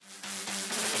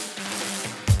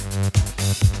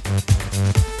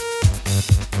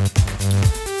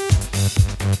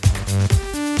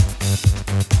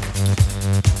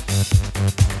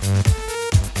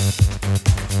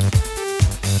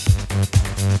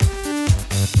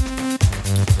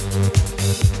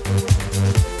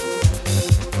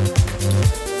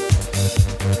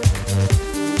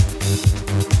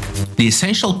The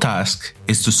essential task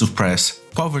is to suppress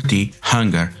poverty,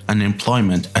 hunger,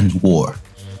 unemployment, and war,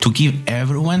 to give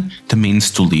everyone the means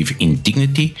to live in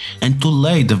dignity and to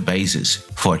lay the basis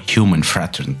for human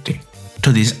fraternity.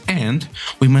 To this end,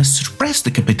 we must suppress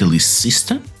the capitalist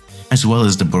system as well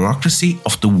as the bureaucracy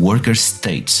of the worker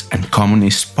states and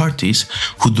communist parties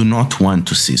who do not want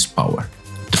to seize power.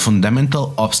 The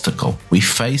fundamental obstacle we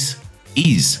face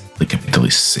is the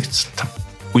capitalist system.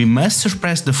 We must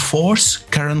suppress the force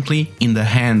currently in the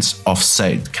hands of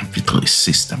said capitalist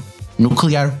system.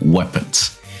 Nuclear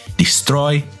weapons.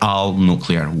 Destroy all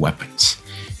nuclear weapons.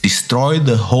 Destroy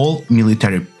the whole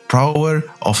military power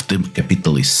of the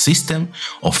capitalist system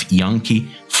of Yankee,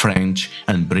 French,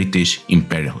 and British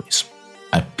imperialism.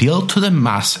 Appeal to the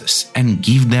masses and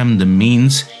give them the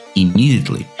means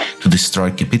immediately to destroy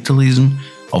capitalism,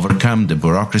 overcome the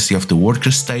bureaucracy of the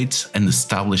worker states, and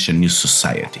establish a new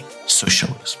society,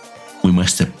 socialism. We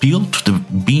must appeal to the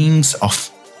beings of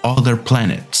other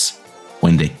planets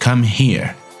when they come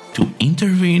here to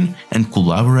intervene and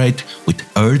collaborate with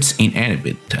Earth's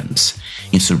inhabitants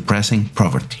in suppressing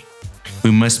poverty.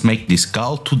 We must make this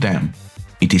call to them.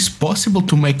 It is possible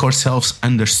to make ourselves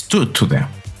understood to them.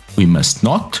 We must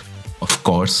not, of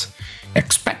course,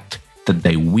 expect that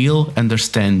they will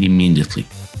understand immediately,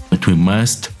 but we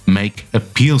must make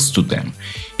appeals to them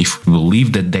if we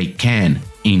believe that they can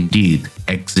indeed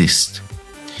exist.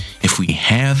 If we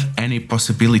have any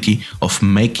possibility of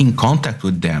making contact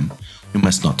with them, we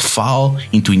must not fall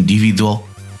into individual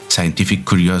scientific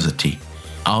curiosity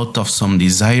out of some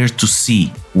desire to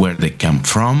see where they come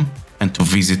from and to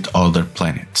visit other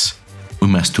planets. We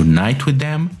must unite with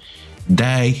them,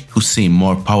 they who seem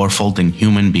more powerful than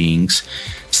human beings,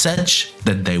 such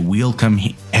that they will come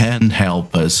and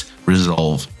help us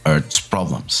resolve Earth's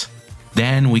problems.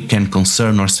 Then we can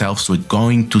concern ourselves with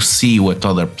going to see what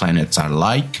other planets are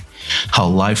like, how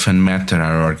life and matter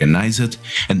are organized,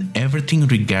 and everything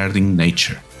regarding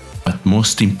nature. But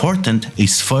most important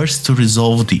is first to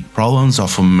resolve the problems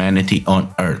of humanity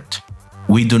on Earth.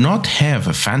 We do not have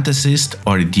a fantasist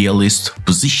or idealist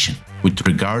position with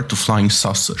regard to flying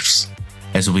saucers.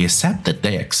 As we accept that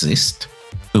they exist,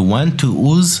 we want to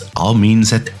use all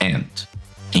means at hand,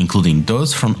 including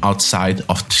those from outside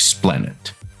of this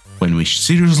planet. When we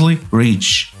seriously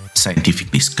reach scientific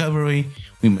discovery,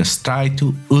 we must try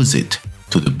to use it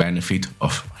to the benefit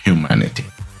of humanity.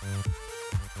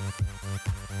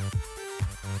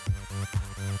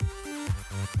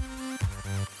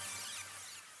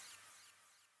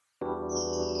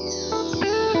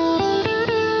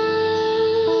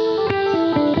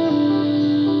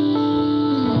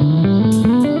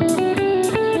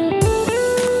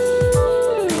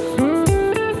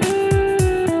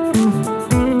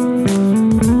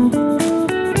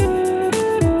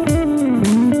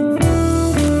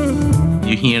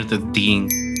 Hear the ding,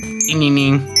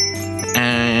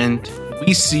 and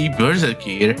we see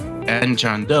Berserkir and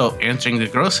John Doe entering the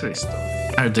grocery store.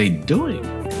 What are they doing?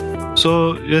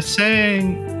 So you're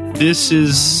saying this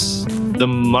is the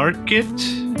market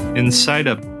inside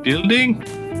a building?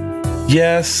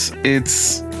 Yes,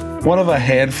 it's one of a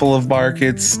handful of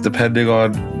markets, depending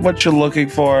on what you're looking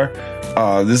for.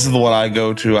 This is the one I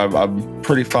go to. I'm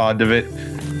pretty fond of it.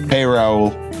 Hey,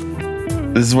 Raul.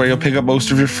 This is where you'll pick up most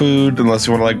of your food, unless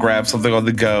you want to like grab something on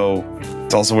the go.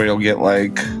 It's also where you'll get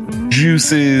like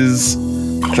juices,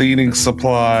 cleaning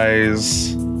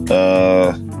supplies.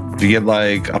 You get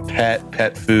like a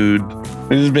pet food.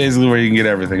 This is basically where you can get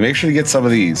everything. Make sure you get some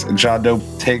of these. And John Doe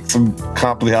takes some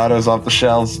Compliados off the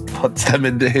shelves, puts them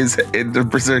into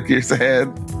Berserkir's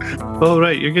hand. Oh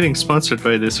right, you're getting sponsored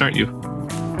by this, aren't you?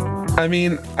 I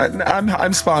mean, I'm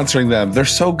sponsoring them. They're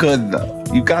so good though.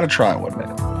 You gotta try one,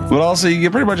 man. But also, you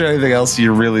get pretty much anything else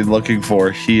you're really looking for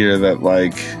here that,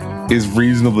 like, is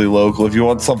reasonably local. If you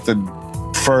want something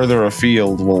further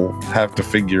afield, we'll have to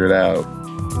figure it out.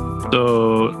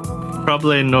 So,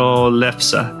 probably no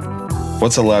lepsa.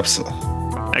 What's a lepsa?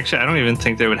 Actually, I don't even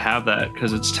think they would have that,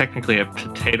 because it's technically a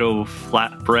potato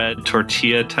flatbread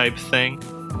tortilla type thing.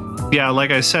 Yeah,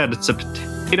 like I said, it's a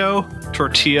potato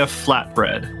tortilla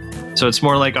flatbread. So it's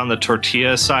more like on the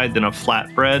tortilla side than a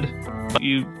flatbread.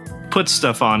 You put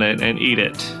stuff on it and eat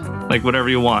it, like whatever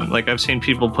you want. Like I've seen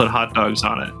people put hot dogs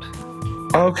on it.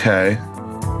 Okay.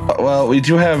 Well, we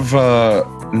do have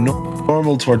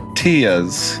normal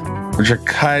tortillas, which are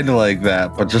kind of like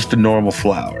that, but just a normal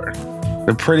flour.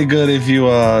 They're pretty good if you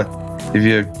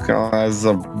as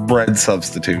a bread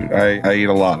substitute. I eat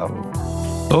a lot of them.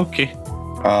 Okay.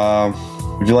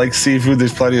 If you like seafood,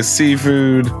 there's plenty of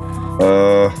seafood.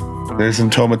 There's some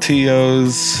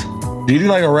tomatillos. Do you need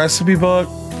like a recipe book?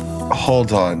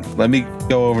 Hold on. Let me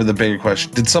go over the bigger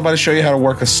question. Did somebody show you how to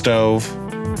work a stove?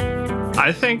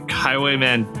 I think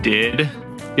Highwayman did.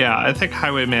 Yeah, I think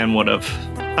Highwayman would have.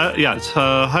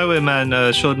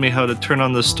 Highwayman showed me how to turn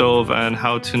on the stove and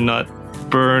how to not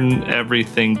burn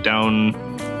everything down.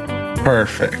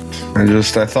 Perfect.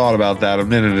 I thought about that a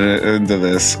minute into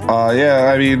this.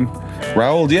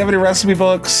 Raul, do you have any recipe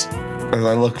books? As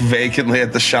I look vacantly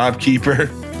at the shopkeeper.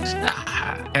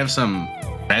 I have some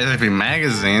recipe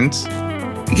magazines.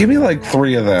 Give me like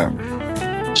 3 of them.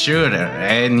 Sure,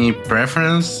 any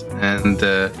preference? And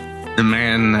the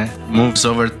man moves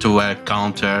over to a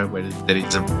counter where there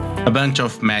is a bunch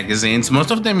of magazines,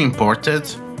 most of them imported.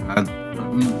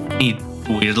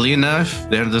 Weirdly enough,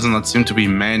 there does not seem to be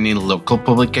many local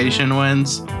publication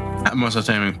ones. Most of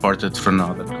them imported from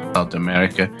South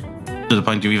America, to the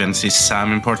point you even see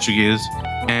some in Portuguese.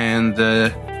 And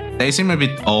they seem a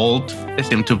bit old. They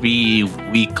seem to be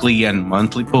weekly and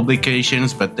monthly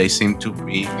publications, but they seem to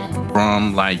be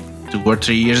from like 2 or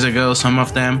 3 years ago, some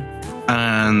of them.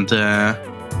 And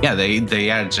they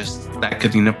are just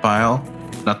stacked in a pile.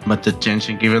 Not much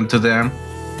attention given to them.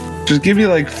 Just give me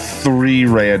like 3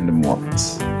 random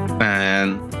ones.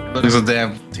 And looks at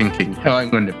them thinking, I'm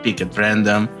going to pick at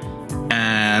random.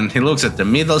 And he looks at the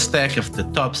middle stack of the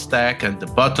top stack and the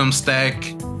bottom stack,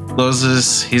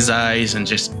 closes his eyes and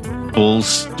just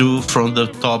pulls 2 from the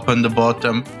top and the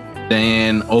bottom,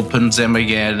 then opens them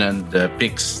again and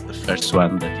picks the first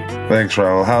one. Thanks,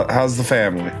 Raul. How's the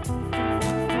family?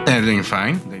 They're doing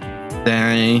fine.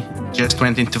 They just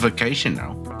went into vacation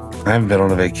now. I haven't been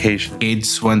on a vacation.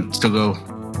 Kids want to go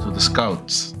to the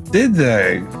Scouts. Did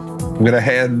they? I'm going to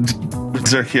hand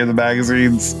Berserker the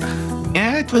magazines.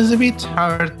 Yeah, it was a bit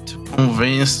hard to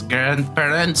convince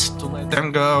grandparents to let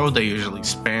them go. They usually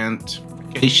spent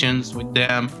vacations with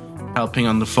them, helping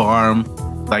on the farm,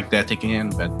 like that again.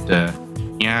 But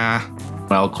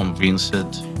convinced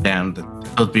them that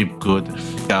it would be good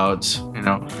Scouts,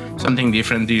 something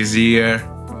different this year,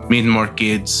 meet more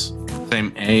kids,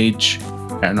 same age.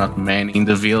 There are not many in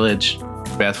the village.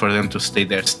 Bad for them to stay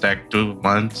there stacked 2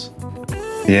 months.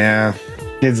 Yeah,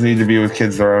 kids need to be with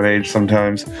kids their own age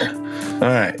sometimes. All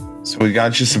right, so we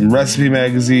got you some recipe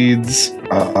magazines.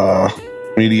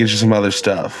 We need to get you some other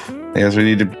stuff. I guess we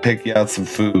need to pick you out some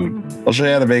food. I'll show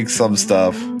you how to make some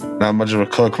stuff. Not much of a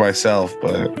cook myself,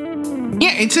 but...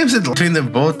 Yeah, it seems that between the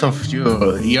both of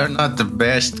you, you're not the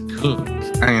best cook.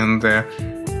 And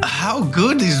how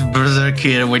good is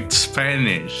Berserker with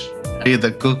Spanish? Read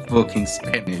the cookbook in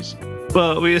Spanish.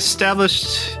 Well, we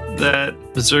established that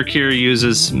Berserker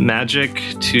uses magic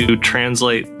to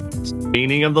translate the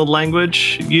meaning of the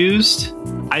language used.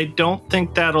 I don't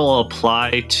think that'll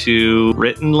apply to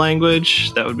written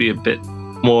language. That would be a bit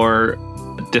more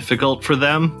difficult for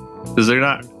them because they're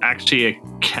not actually a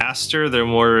caster. They're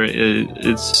more,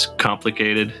 it's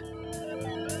complicated.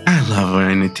 I love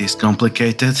when it is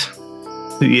complicated.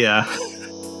 Yeah.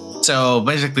 So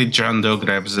basically, John Doe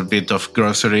grabs a bit of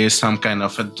groceries, some kind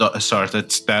of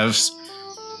assorted stuffs,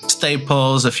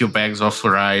 staples, a few bags of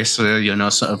rice, a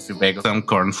few bags of some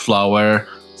corn flour,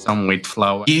 some wheat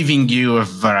flour, giving you a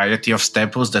variety of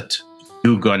staples that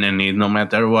you're gonna need no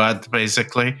matter what,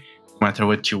 basically, no matter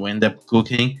what you end up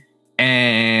cooking.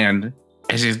 And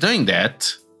as he's doing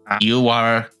that, you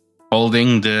are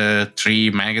holding the 3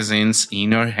 magazines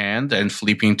in your hand and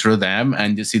flipping through them,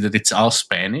 and you see that it's all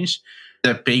Spanish.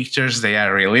 The pictures, they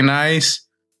are really nice.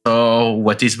 So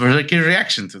what is Berserker's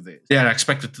reaction to this? They are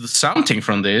expected to do something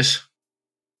from this.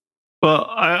 Well,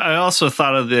 I also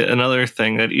thought of another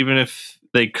thing, that even if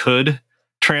they could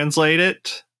translate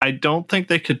it, I don't think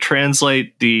they could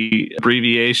translate the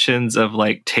abbreviations of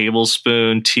like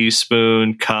tablespoon,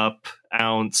 teaspoon, cup,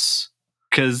 ounce,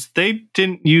 because they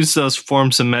didn't use those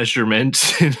forms of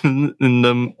measurement in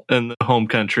the home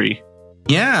country.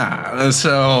 Yeah,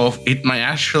 so it might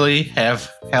actually have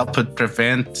helped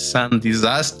prevent some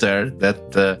disaster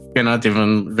that cannot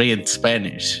even read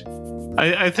Spanish.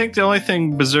 I think the only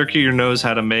thing Berserker knows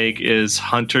how to make is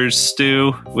Hunter's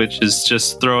Stew, which is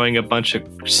just throwing a bunch of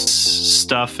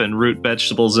stuff and root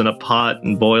vegetables in a pot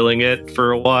and boiling it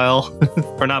for a while.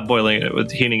 Or not boiling it,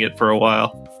 but heating it for a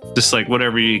while. Just like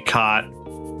whatever you caught.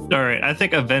 All right, I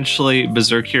think eventually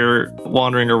Berserker,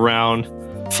 wandering around,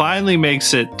 finally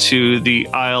makes it to the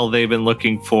aisle they've been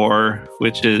looking for,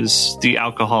 which is the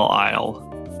alcohol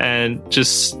aisle, and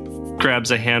just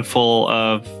grabs a handful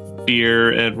of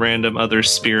beer and random other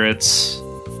spirits,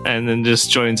 and then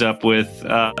just joins up with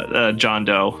John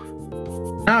Doe.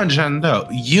 Now, John Doe,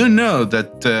 you know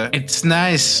that it's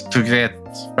nice to get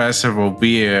passable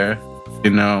beer,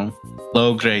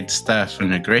 low-grade stuff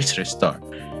in a grocery store,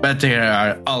 but there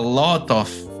are a lot of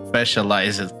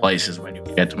specialized places where you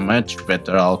get much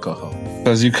better alcohol.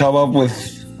 As you come up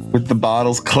with the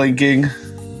bottles clinking,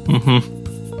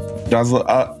 John's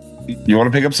you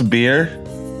want to pick up some beer?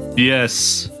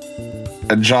 Yes.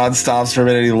 And John stops for a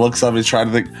minute. He looks up. He's trying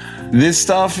to think. This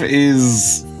stuff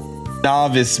is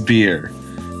novice beer.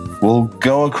 We'll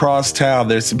go across town.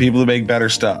 There's some people who make better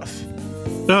stuff.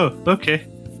 Oh, okay.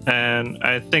 And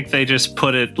I think they just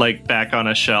put it like back on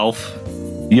a shelf.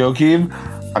 Joachim,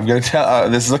 I'm going to tell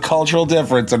this is a cultural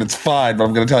difference and it's fine, but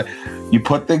I'm going to tell you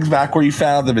put things back where you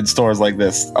found them in stores like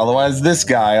this. Otherwise, this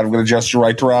guy, I'm going to gesture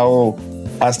right to Raul,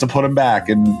 has to put them back,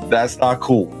 and that's not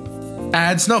cool.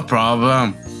 It's no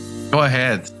problem. Go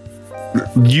ahead.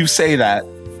 You say that.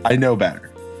 I know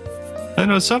better. I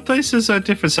know some places are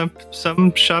different.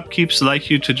 Some shopkeepers like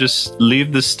you to just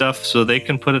leave the stuff so they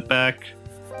can put it back.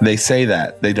 They say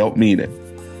that. They don't mean it.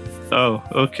 Oh,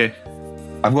 okay.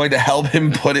 I'm going to help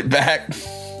him put it back.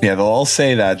 Yeah, they'll all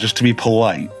say that just to be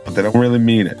polite, but they don't really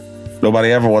mean it.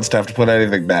 Nobody ever wants to have to put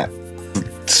anything back.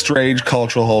 Strange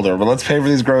cultural holder. But let's pay for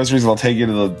these groceries and I'll take you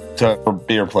to the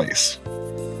beer place.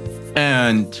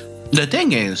 And the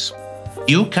thing is,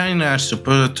 you kind of are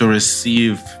supposed to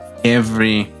receive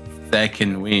every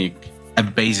second week a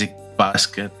basic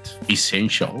basket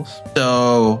essentials.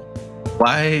 So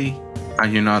why are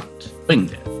you not doing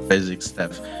that basic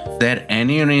stuff? Is there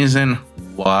any reason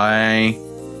why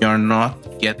you're not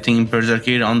getting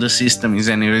Berserkir on the system? Is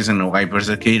there any reason why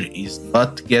Berserkir is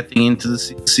not getting into the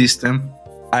system?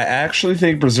 I actually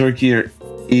think Berserkir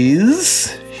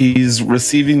is. He's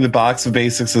receiving the box of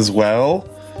basics as well.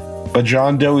 But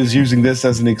John Doe is using this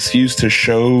as an excuse to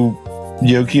show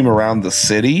Joachim around the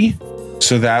city.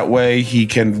 So that way he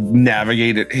can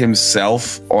navigate it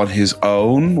himself on his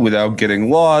own without getting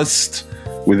lost,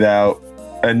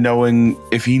 and knowing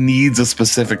if he needs a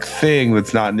specific thing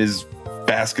that's not in his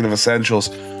basket of essentials,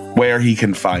 where he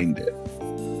can find it.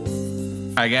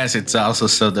 I guess it's also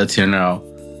so that,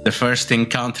 the first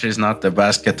encounter is not the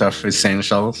basket of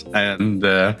essentials, and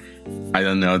I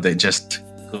don't know, they just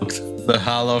cooked the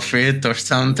hull of it or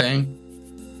something.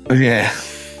 Yeah.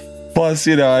 Plus,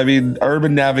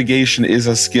 urban navigation is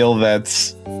a skill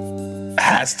that's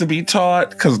has to be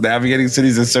taught because navigating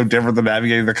cities is so different than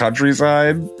navigating the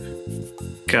countryside.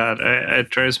 God, it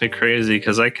drives me crazy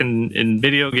because I can, in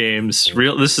video games,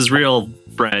 this is real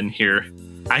Bren here,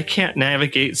 I can't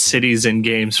navigate cities in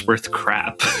games worth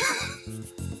crap.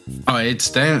 Oh, it's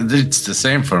the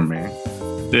same for me.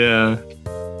 Yeah.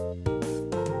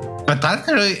 But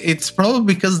actually, it's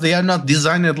probably because they are not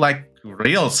designed like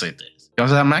real cities.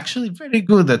 Because I'm actually very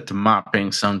good at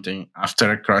mapping something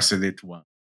after I cross it once.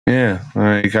 Yeah,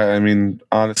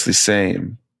 honestly,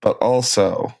 same. But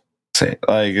also,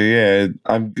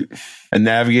 I'm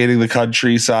navigating the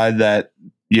countryside that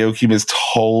Joachim has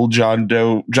told John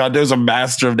Doe. John Doe's a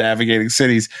master of navigating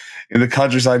cities. In the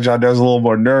countryside, John Doe's a little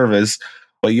more nervous.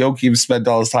 But Joachim spent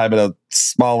all his time in a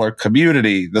smaller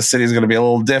community. The city's going to be a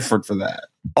little different for that.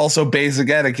 Also, basic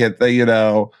etiquette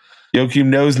that, Joachim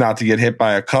knows not to get hit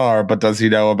by a car, but does he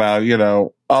know about,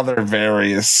 other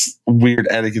various weird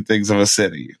etiquette things of a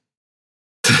city?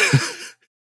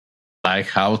 Like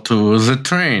how to use a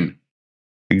train.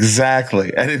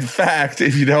 Exactly. And in fact,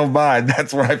 if you don't mind,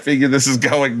 that's where I figure this is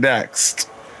going next.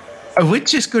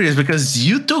 Which is curious because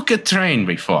you took a train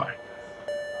before.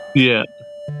 Yeah.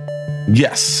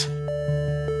 Yes.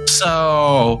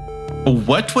 So,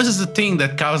 what was the thing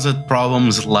that caused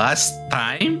problems last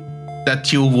time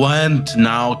that you want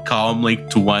now calmly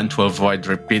to avoid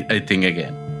repeating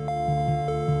again?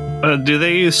 Do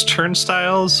they use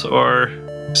turnstiles, or?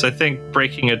 Because I think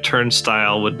breaking a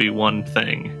turnstile would be one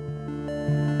thing.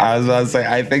 I was about to say,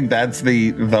 I think that's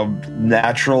the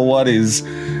natural one is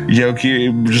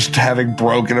Joachim just having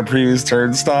broken a previous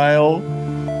turnstile.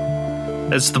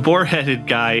 As the boar-headed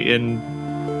guy in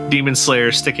Demon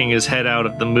Slayer sticking his head out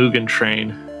of the Mugen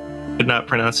train. Could not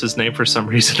pronounce his name for some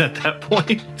reason at that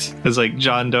point. It's like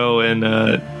John Doe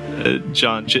and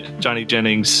Johnny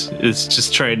Jennings is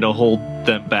just trying to hold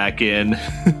them back in.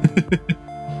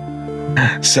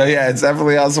 So yeah, it's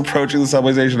definitely us approaching the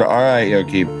subway station. All right,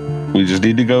 Joachim, we just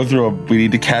need to go through we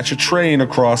need to catch a train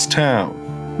across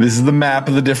town. This is the map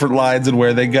of the different lines and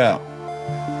where they go.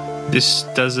 This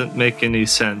doesn't make any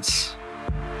sense.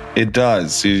 It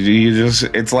does.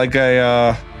 It's like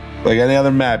like any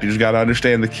other map. You just got to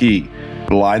understand the key.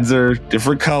 The lines are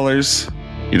different colors.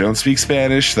 You don't speak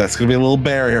Spanish. That's going to be a little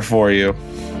barrier for you.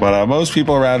 But most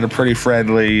people around are pretty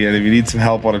friendly. And if you need some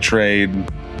help on a train,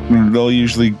 they'll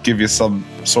usually give you some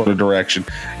sort of direction.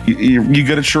 You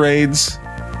good at charades?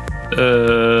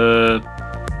 You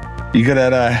good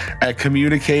at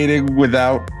communicating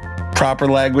without proper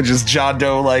language? Is John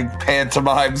Doe like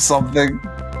pantomime something?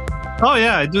 Oh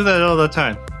yeah, I do that all the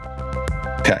time.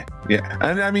 Okay, yeah.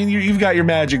 And I mean, you've got your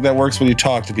magic that works when you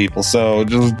talk to people. So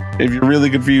just if you're really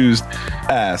confused,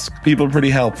 ask. People are pretty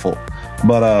helpful.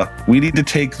 But we need to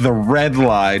take the red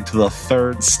line to the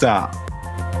third stop.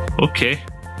 Okay.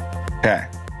 Okay.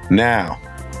 Now,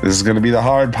 this is going to be the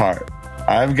hard part.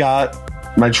 I've got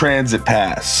my transit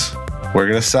pass. We're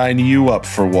going to sign you up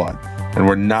for one. And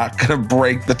we're not going to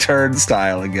break the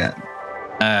turnstile again.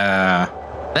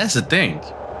 That's the thing.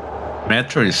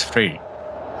 Metro is free.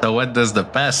 So what does the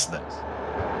pass do?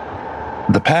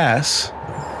 The pass,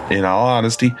 in all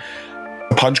honesty,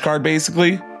 a punch card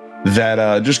basically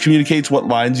that just communicates what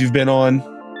lines you've been on.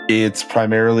 It's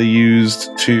primarily used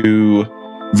to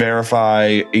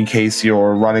verify in case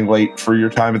you're running late for your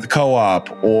time at the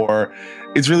co-op, or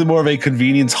it's really more of a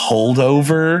convenience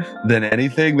holdover than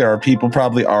anything. There are people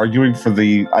probably arguing for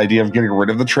the idea of getting rid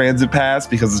of the transit pass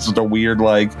because it's just a weird,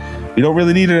 like, you don't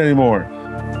really need it anymore.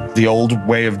 The old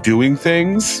way of doing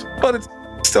things, but it's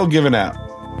still given out.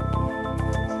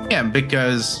 Yeah,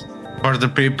 because for the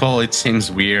people it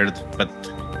seems weird, but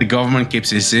the government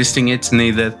keeps insisting it's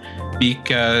needed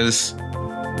because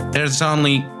there's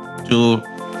only 2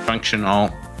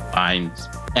 functional lines,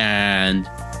 and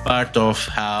part of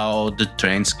how the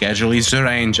train schedule is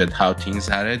arranged and how things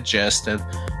are adjusted,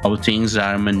 how things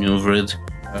are maneuvered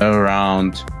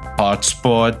around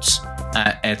hotspots,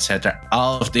 etc.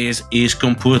 All of this is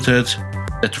computed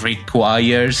that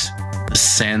requires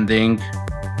sending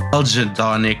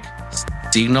algedonic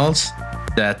signals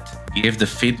that give the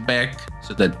feedback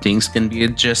so that things can be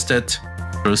adjusted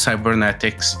through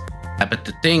cybernetics. But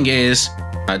the thing is,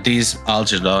 these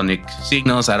algedonic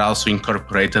signals are also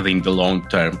incorporated in the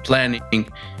long-term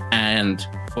planning and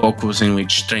focus in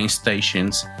which train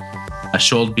stations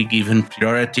should be given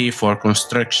priority for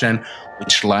construction,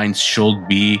 which lines should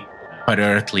be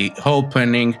priority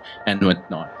opening, and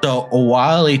whatnot. So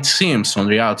while it seems on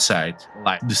the outside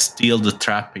like still the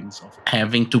trappings of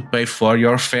having to pay for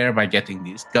your fare by getting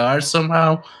these cars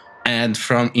somehow, and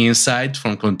from inside,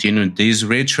 from continuing this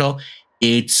ritual,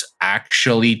 it's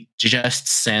actually just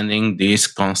sending this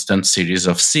constant series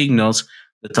of signals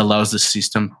that allows the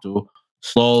system to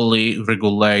slowly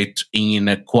regulate in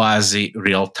a quasi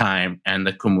real time and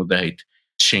accommodate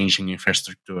changing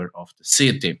infrastructure of the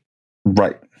city.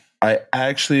 Right. I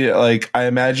actually, I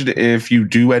imagine if you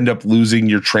do end up losing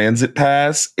your transit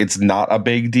pass, it's not a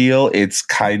big deal. It's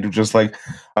kind of just like,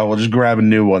 oh, we'll just grab a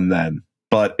new one then.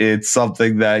 But it's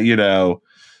something that,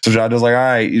 so John was like, all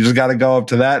right, you just got to go up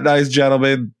to that nice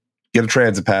gentleman, get a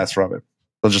transit pass from him.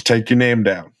 They'll just take your name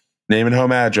down. Name and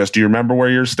home address. Do you remember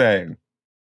where you're staying?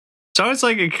 So it's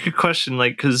like a good question,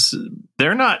 because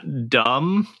they're not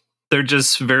dumb. They're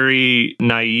just very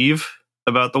naive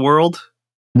about the world.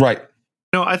 Right.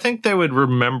 No, I think they would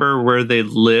remember where they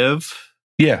live.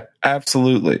 Yeah,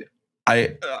 absolutely.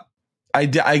 I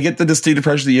get the distinct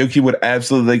impression that Yoki would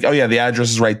absolutely oh yeah, the address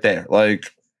is right there.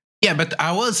 Yeah, but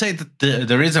I will say that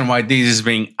the reason why this is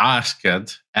being asked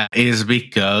is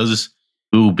because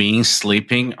you've been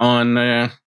sleeping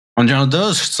on John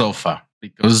Doe's sofa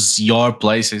because your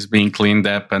place is being cleaned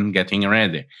up and getting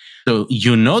ready. So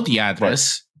you know the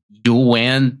address. Right. You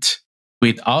went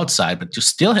with outside, but you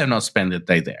still have not spent the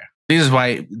day there. This is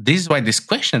why this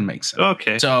question makes sense.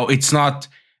 Okay. So it's not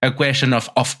a question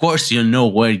of course you know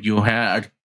where you are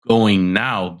going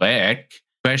now back.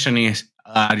 The question is,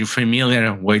 are you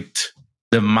familiar with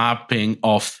the mapping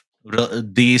of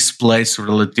this place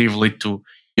relatively to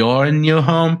your new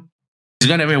home? It's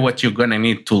going to be what you're going to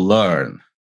need to learn.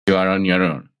 You are on your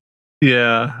own.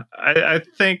 Yeah, I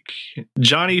think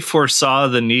Johnny foresaw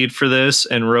the need for this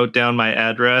and wrote down my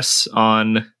address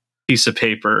on a piece of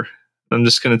paper. I'm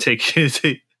just going to take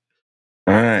it.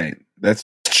 All right. That's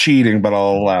cheating, but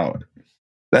I'll allow it.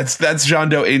 That's John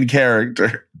Doe in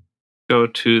character. Go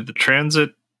to the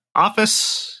transit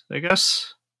office, I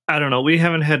guess. I don't know. We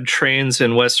haven't had trains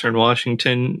in Western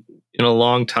Washington in a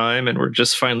long time, and we're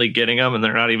just finally getting them, and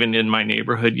they're not even in my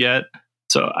neighborhood yet.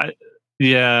 So,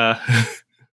 yeah.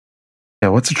 Yeah,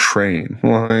 what's a train?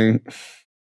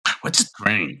 What's a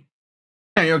train?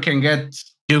 Yeah,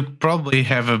 you probably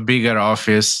have a bigger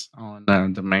office on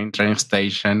the main train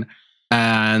station,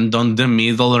 and on the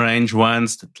middle range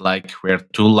ones that where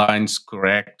 2 lines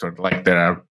correct, or there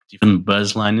are even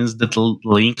bus lines that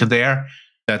link there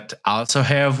that also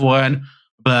have one.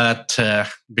 But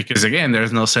because again,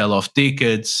 there's no sale of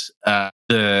tickets,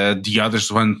 the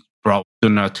others one probably do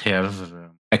not have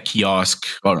a kiosk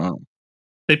or.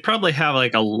 They probably have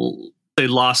they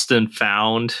lost and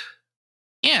found.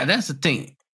 Yeah, that's the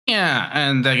thing. Yeah,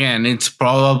 and again, it's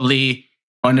probably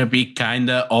want to be kind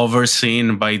of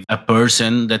overseen by a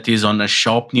person that is on a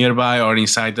shop nearby or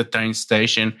inside the train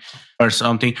station or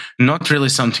something. Not really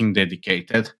something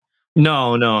dedicated.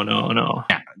 No.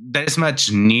 Yeah, there's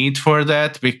much need for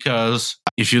that because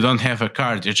if you don't have a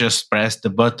card, you just press the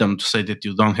button to say that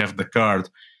you don't have the card,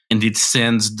 and it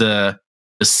sends the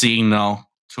signal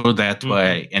through that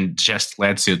way and just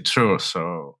lets you through.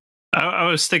 So I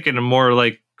was thinking more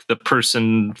like the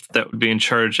person that would be in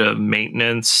charge of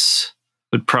maintenance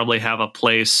would probably have a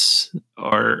place,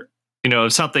 or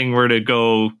if something were to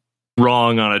go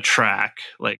wrong on a track,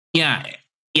 like yeah,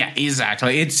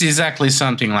 exactly. It's exactly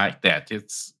something like that.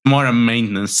 It's more a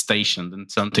maintenance station than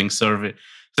something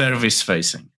service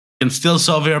facing. Can still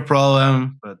solve your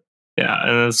problem, but yeah,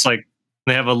 and it's like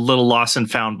they have a little lost and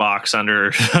found box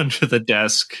under the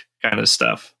desk kind of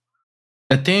stuff.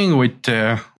 The thing with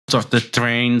of the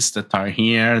trains that are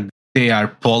here, they are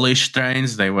Polish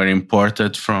trains. They were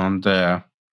imported from the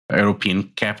European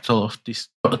capital of this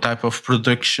type of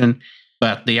production,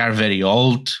 but they are very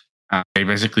old. They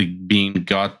basically being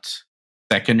got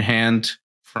secondhand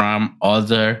from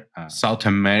other South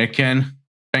American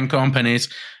train companies,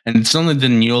 and it's only the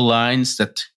new lines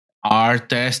that are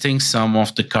testing some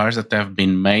of the cars that have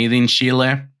been made in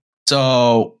Chile.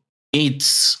 So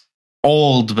it's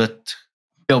old, but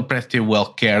still pretty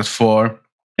well cared for,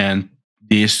 and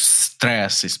this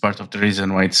stress is part of the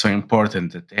reason why it's so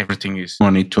important that everything is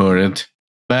monitored.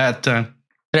 But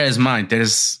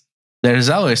there's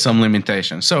always some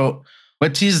limitation. So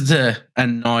what is the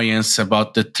annoyance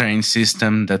about the train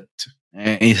system that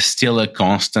is still a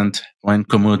constant when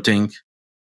commuting?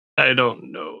 I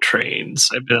don't know trains.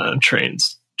 I've been on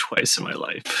trains twice in my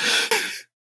life.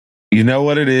 You know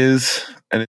what it is?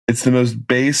 And it's the most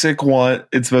basic one.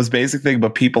 It's the most basic thing,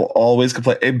 but people always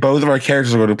complain. And both of our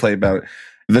characters are going to play about it.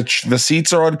 The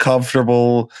seats are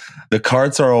uncomfortable. The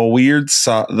carts are a weird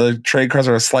size. The train cars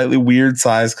are a slightly weird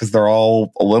size because they're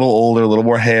all a little older, a little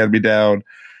more hand-me-down.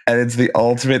 And it's the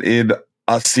ultimate in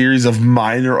a series of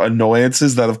minor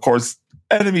annoyances that, of course,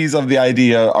 enemies of the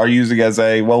idea are using as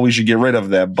we should get rid of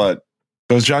them. But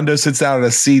because John Doe sits down in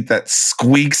a seat that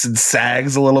squeaks and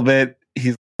sags a little bit,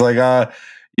 he's like,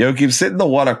 keep sitting the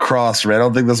one across from me. I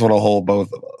don't think this one will hold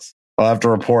both of us. I'll have to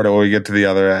report it when we get to the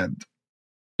other end.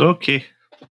 Okay.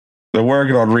 They're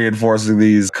working on reinforcing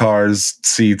these cars'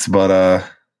 seats, but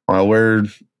we're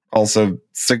also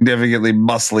significantly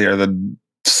musclier than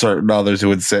certain others who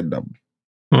would sit in them.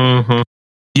 Mm-hmm.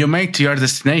 You make to your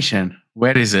destination.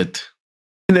 Where is it?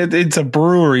 It's a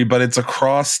brewery, but it's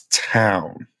across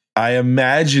town. I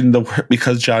imagine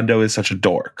because John Doe is such a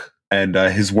dork and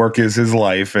his work is his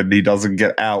life and he doesn't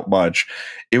get out much,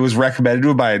 it was recommended to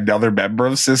him by another member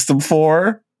of System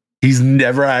 4. He's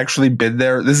never actually been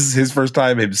there. This is his first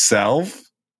time himself.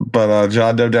 But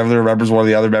John Doe definitely remembers one of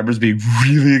the other members being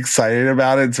really excited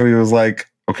about it. So he was like,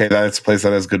 okay, that's a place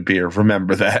that has good beer.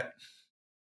 Remember that.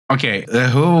 Okay,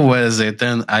 who was it?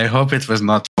 And I hope it was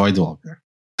not Voidwalker.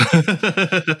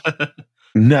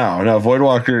 No,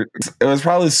 Voidwalker. It was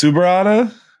probably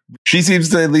Subarana. She seems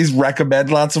to at least recommend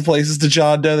lots of places to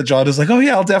John Doe. That John Doe's like, oh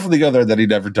yeah, I'll definitely go there. That he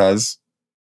never does.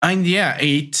 And yeah,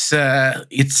 it's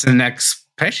an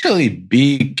especially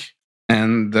big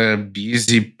and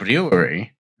busy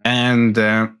brewery. And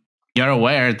you're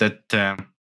aware that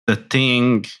the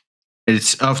thing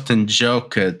is often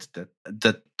joked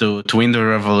that to win the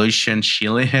revolution,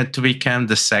 Chile had to become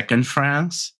the second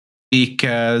France,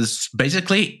 because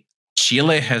basically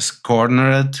Chile has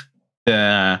cornered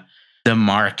the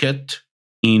market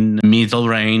in middle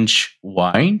range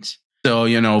wines. So,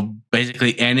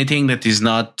 basically anything that is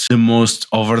not the most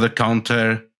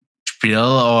over-the-counter Spiel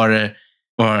or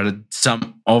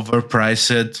some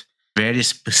overpriced, very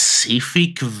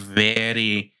specific,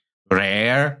 very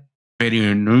rare, very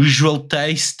unusual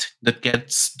taste that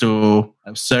gets to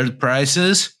absurd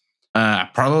prices.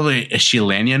 Probably a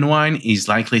Chilean wine is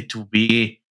likely to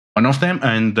be one of them,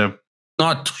 and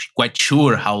not quite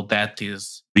sure how that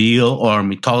is real or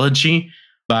mythology.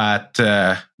 But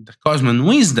the Cosman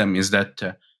wisdom is that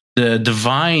the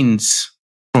vines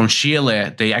from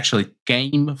Chile, they actually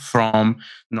came from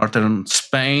northern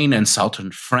Spain and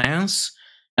southern France.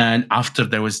 And after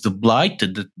there was the blight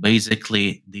that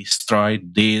basically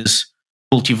destroyed this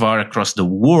cultivar across the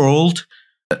world,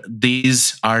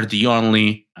 these are the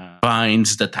only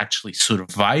vines that actually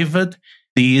survived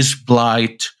this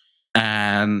blight.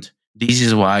 And this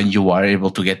is why you are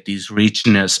able to get this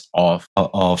richness of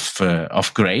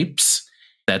grapes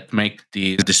that make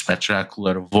this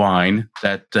spectacular wine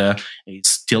that is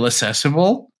still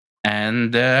accessible,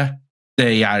 and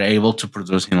they are able to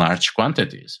produce in large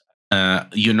quantities.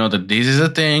 You know that this is a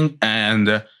thing,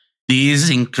 and this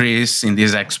increase in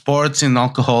these exports in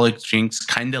alcoholic drinks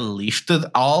kind of lifted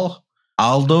all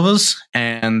those,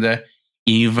 and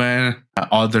even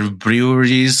other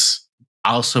breweries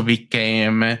also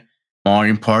became more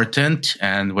important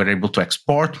and were able to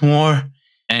export more.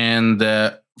 And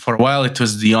for a while, it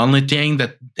was the only thing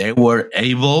that they were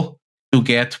able to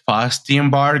get past the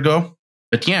embargo.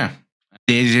 But yeah,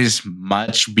 this is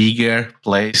much bigger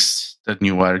place than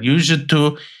you are used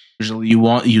to. Usually,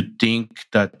 you think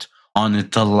that on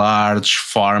the large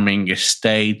farming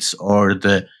estates or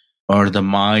the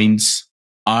mines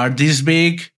are this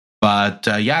big, but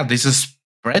yeah, this is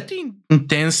pretty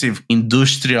intensive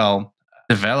industrial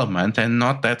development and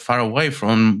not that far away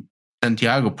from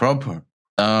Santiago proper.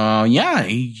 Yeah,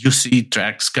 you see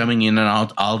tracks coming in and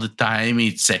out all the time.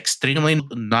 It's extremely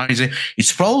noisy.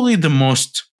 It's probably the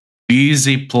most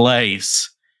busy place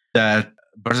that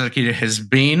Berserkir has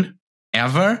been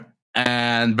ever,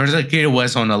 and Berserkir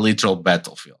was on a literal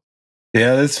battlefield.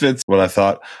 Yeah, this fits what I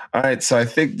thought. All right, so I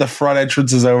think the front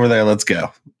entrance is over there. Let's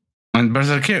go. And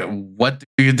Berserkir, what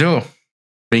do you do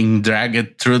being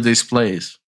dragged through this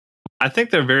place? I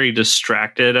think they're very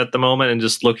distracted at the moment and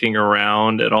just looking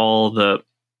around at all the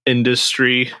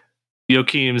industry.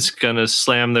 Joachim's gonna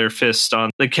slam their fist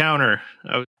on the counter.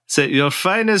 I would say, "Your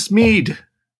finest mead."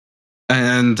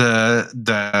 And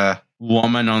the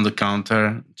woman on the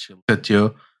counter, she looked at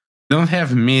you. Don't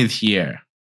have meat here.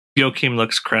 Joachim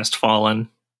looks crestfallen.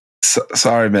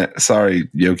 Sorry, man. Sorry,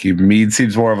 Joachim. Mead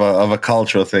seems more of a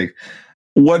cultural thing.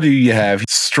 What do you have?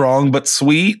 Strong but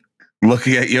sweet?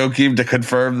 Looking at Joachim to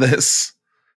confirm this.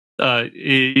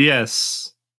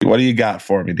 Yes. What do you got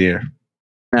for me, dear?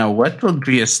 Now, what would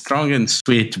be a strong and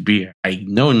sweet beer? I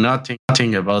know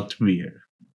nothing about beer.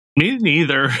 Me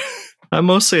neither. I'm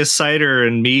mostly a cider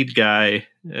and mead guy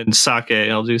and sake.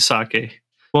 I'll do sake.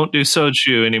 Won't do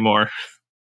soju anymore.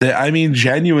 I mean,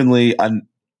 genuinely, an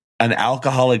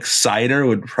alcoholic cider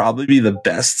would probably be the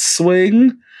best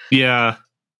swing. Yeah.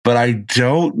 But I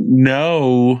don't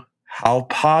know how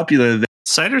popular.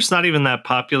 Cider's not even that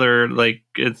popular. Like,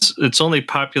 it's only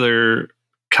popular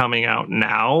coming out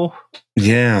now.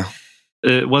 Yeah.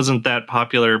 It wasn't that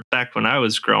popular back when I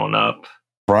was growing up.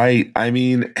 Right. I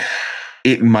mean,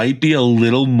 it might be a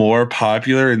little more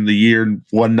popular in the year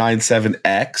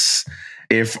 197X,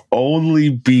 if only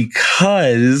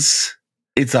because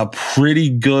it's a pretty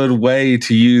good way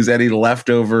to use any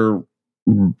leftover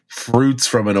fruits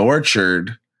from an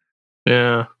orchard.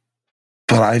 Yeah.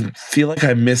 But I feel like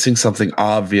I'm missing something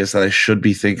obvious that I should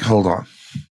be thinking. Hold on.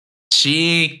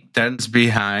 She turns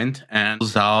behind and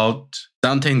pulls out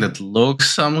something that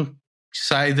looks some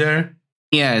cider.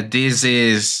 Yeah, this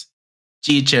is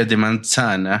Chicha de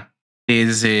Manzana.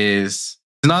 This is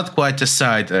not quite a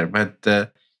cider,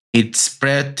 but it's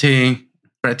pretty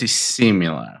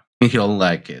similar. You'll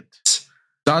like it. It's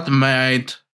not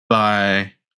made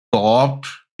by co-op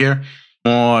here,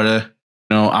 or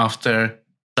after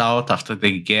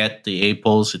they get the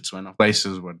apples, it's one of the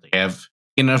places where they have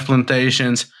enough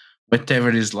plantations. Whatever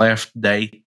is left,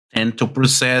 they tend to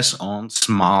process on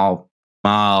small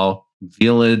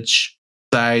village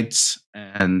sites,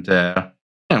 and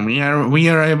we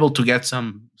are able to get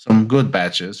some good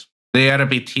batches. They are a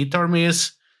bit hit or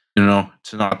miss.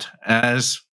 It's not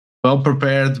as well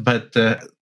prepared, but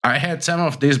I had some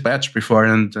of this batch before,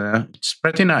 and it's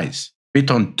pretty nice.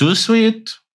 Bit on too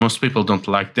sweet. Most people don't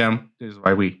like them. This is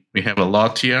why we have a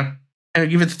lot here. And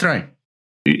give it a try.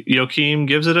 Joachim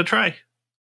gives it a try.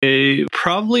 I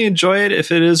probably enjoy it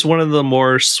if it is one of the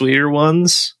more sweeter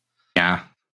ones. Yeah.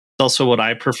 It's also what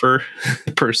I prefer,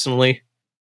 personally.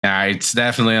 Yeah, it's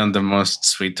definitely on the most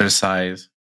sweeter side.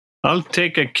 I'll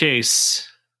take a case. Is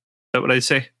that what I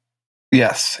say?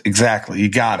 Yes, exactly. You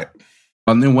got it.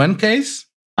 Only one case,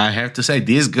 I have to say,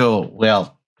 these go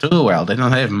too well. They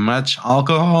don't have much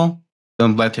alcohol.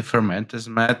 Don't let it ferment as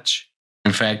much.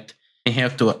 In fact, you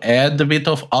have to add a bit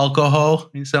of alcohol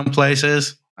in some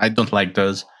places. I don't like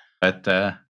those, but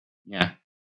yeah.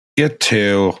 Get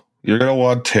 2. You're going to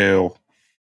want 2.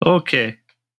 Okay.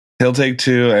 He'll take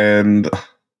 2, and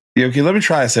okay, let me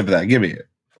try a sip of that. Give me it.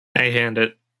 I hand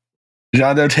it.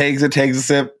 John Doe takes a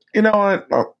sip. You know what?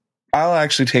 I'll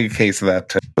actually take a case of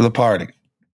that for the party.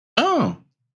 Oh,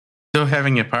 still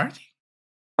having a party?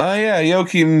 Yeah,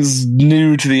 Joachim's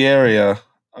new to the area,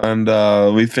 and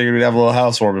we figured we'd have a little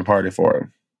housewarming party for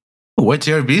him. What's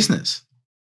your business?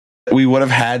 We would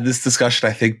have had this discussion,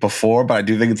 I think, before, but I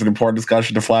do think it's an important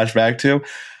discussion to flash back to.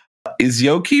 Is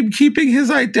Joachim keeping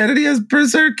his identity as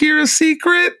Berserkir a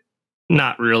secret?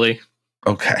 Not really.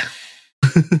 Okay.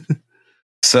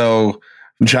 So,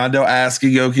 John Doe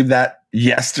asking Joachim that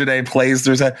yesterday plays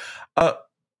through his head.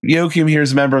 Joachim here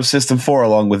is a member of System 4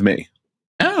 along with me.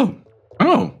 Oh.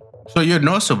 So you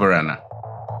know Subarana?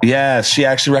 Yes, she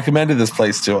actually recommended this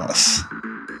place to us.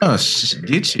 Oh,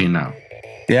 did she now?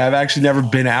 Yeah, I've actually never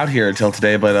been out here until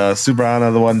today, but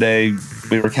Subarana, the one day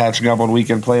we were catching up on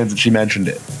weekend plans and she mentioned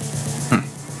it.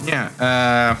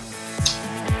 Yeah.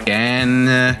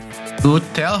 Can you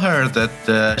tell her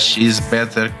that she's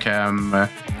better come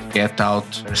get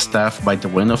out her stuff by the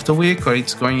end of the week, or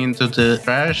it's going into the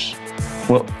trash?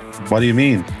 Well, what do you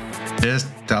mean? Just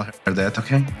tell her that,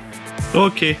 okay?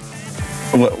 Okay.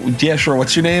 Yeah, sure.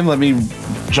 What's your name?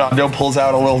 John Doe pulls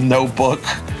out a little notebook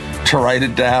to write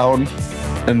it down.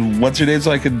 And what's your name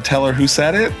so I can tell her who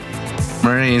said it?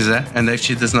 Marisa, and if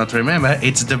she does not remember,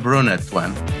 it's the brunette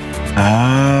one.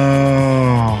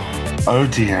 Oh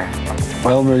dear.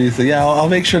 Well, Marisa, yeah, I'll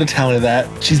make sure to tell her that.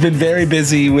 She's been very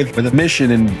busy with a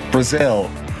mission in Brazil.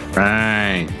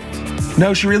 Right.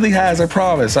 No, she really has, I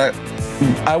promise.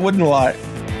 I wouldn't lie.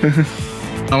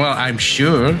 Well, I'm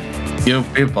sure you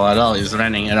people are always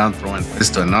running around from one place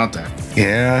to another.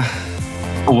 Yeah.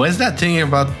 Was that thing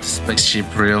about the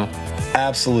spaceship real?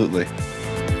 Absolutely.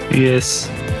 Yes.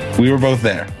 We were both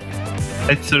there.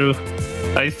 I threw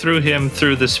him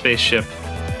through the spaceship.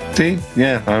 See?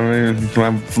 Yeah, I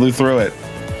flew through it.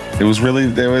 It was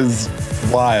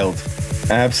wild.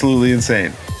 Absolutely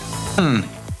insane.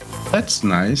 That's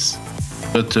nice.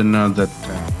 Good to know that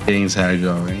things are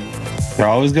going. They're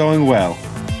always going well.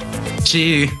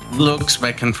 She looks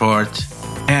back and forth.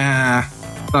 Yeah,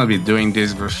 I'll be doing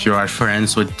this if you are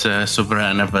friends with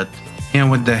Subarana, but yeah,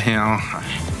 what the hell?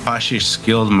 Fascists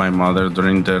killed my mother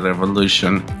during the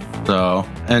revolution. So,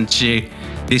 and she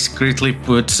discreetly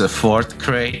puts a fourth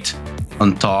crate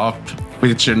on top,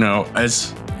 which,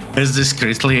 as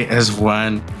discreetly as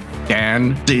one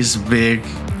can, this big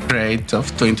crate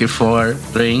of 24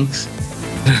 drinks.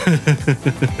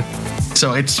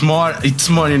 So it's more,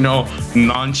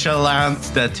 nonchalant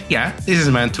that, yeah, this is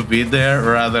meant to be there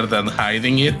rather than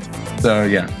hiding it. So,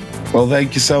 yeah. Well,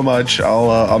 thank you so much.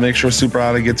 I'll make sure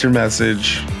Subarana gets your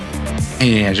message.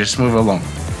 Yeah, just move along.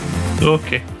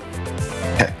 Okay.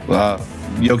 Okay.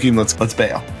 Joachim, let's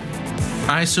bail.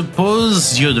 I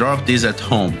suppose you dropped this at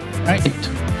home, right?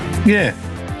 Yeah.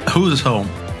 Whose home?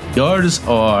 Yours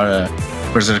or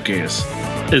Berserkers?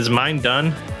 Is mine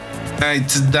done?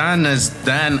 It's done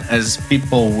as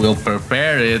people will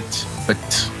prepare it, but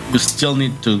you still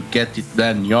need to get it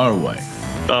done your way.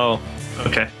 Oh,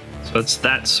 okay. So it's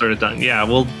that sort of done. Yeah,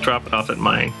 we'll drop it off at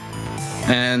mine.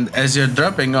 And as you're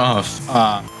dropping off,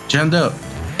 Jando,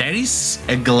 there is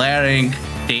a glaring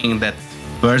thing that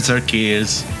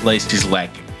Berserkers place is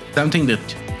lacking. Something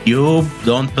that you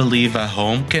don't believe a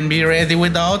home can be ready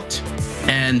without,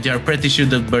 and you're pretty sure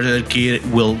that Berserker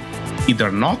will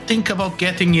either not think about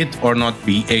getting it or not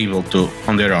be able to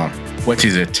on their own. What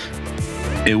is it?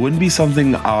 It wouldn't be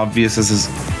something obvious as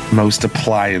most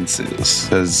appliances,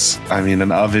 because,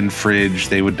 an oven, fridge,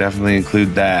 they would definitely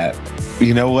include that.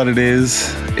 You know what it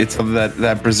is? It's something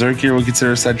that Berserker would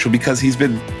consider essential because he's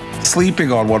been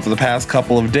sleeping on one for the past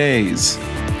couple of days.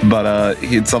 But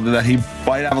it's something that he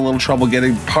might have a little trouble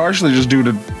getting, partially just due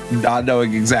to not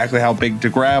knowing exactly how big to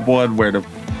grab one, where to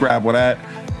grab one at.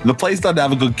 The place doesn't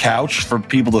have a good couch for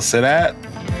people to sit at.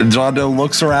 And John Doe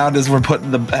looks around as we're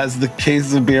putting as the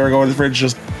cases of beer go in the fridge.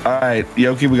 Just, all right,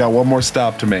 Joachim, we got one more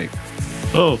stop to make.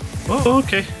 Oh,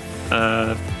 okay.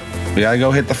 We gotta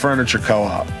go hit the furniture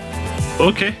co-op.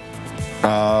 Okay.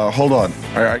 Hold on.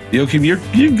 All right, Joachim, you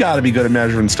gotta be good at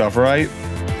measuring stuff, right?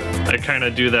 I kind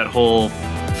of do that whole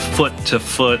foot to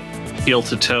foot, heel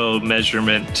to toe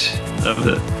measurement of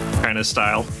the kind of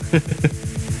style.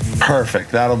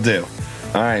 Perfect. That'll do.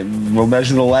 All right, we'll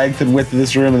measure the length and width of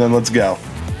this room, and then let's go.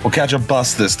 We'll catch a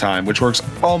bus this time, which works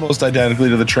almost identically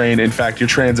to the train. In fact, your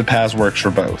transit pass works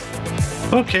for both.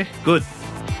 Okay, good.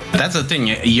 That's the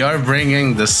thing. You're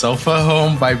bringing the sofa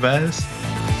home by bus?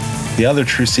 The other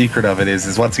true secret of it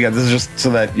is once again, this is just so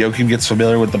that Joachim gets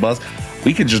familiar with the bus.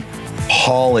 We could just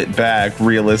haul it back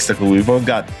realistically. We've both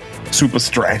got super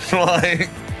strength. Yeah,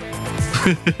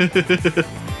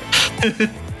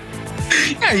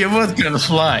 you're both gonna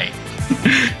fly.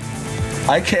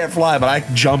 I can't fly, but I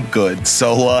can jump good.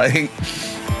 So,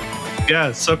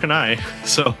 yeah, so can I.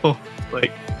 So,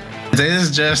 this is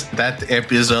just that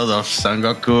episode of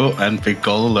Sangoku and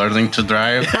Piccolo learning to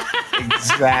drive.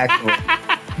 Exactly.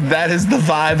 That is the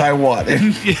vibe I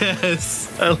wanted.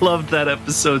 Yes, I loved that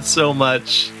episode so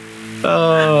much.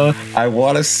 I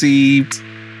want to see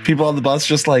people on the bus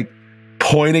just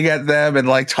pointing at them and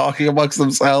talking amongst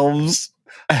themselves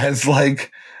as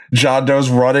John Doe's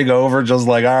running over, just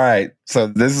all right, so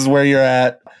this is where you're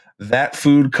at. That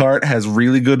food cart has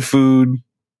really good food.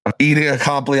 eating a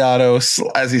Compleado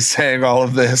as he's saying all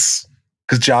of this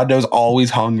because John Doe's always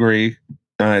hungry.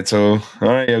 All right,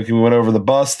 Yoki, we went over the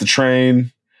bus, the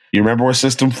train. You remember where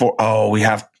System 4? Oh,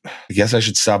 I guess I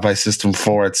should stop by System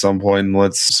 4 at some point and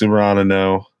let Subarana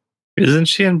know. Isn't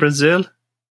she in Brazil?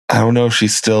 I don't know if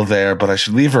she's still there, but I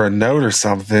should leave her a note or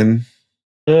something.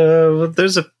 Well,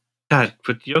 there's a... God,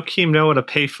 would Joachim know what a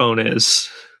payphone is?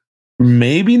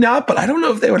 Maybe not, but I don't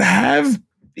know if they would have...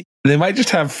 They might just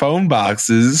have phone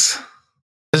boxes.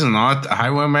 Is not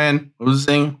Highwayman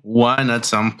using one at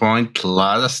some point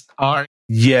last arc?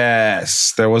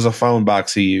 Yes, there was a phone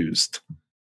box he used.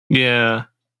 Yeah.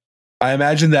 I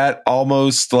imagine that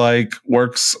almost like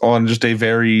works on just a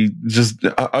very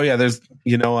there's,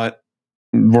 you know what?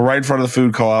 We're right in front of the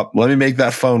food co-op. Let me make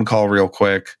that phone call real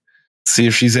quick. See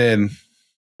if she's in.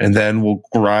 And then we'll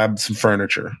grab some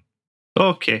furniture.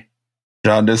 Okay.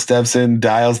 John just steps in,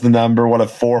 dials the number, one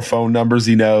of 4 phone numbers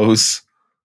he knows.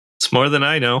 It's more than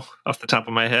I know off the top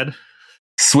of my head.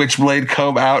 Switchblade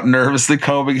comb out, nervously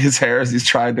combing his hair as he's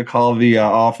trying to call the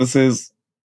offices.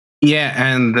 Yeah,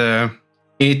 and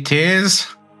it is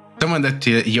someone that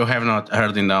you have not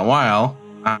heard in a while.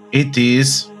 It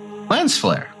is Lens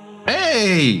Flare.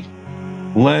 Hey!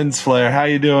 Lens Flare, how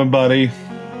you doing, buddy?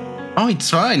 Oh,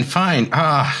 it's fine.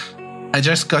 I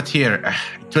just got here.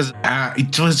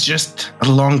 It was just a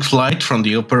long flight from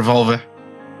the upper Volva.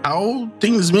 How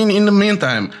things been in the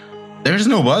meantime? There's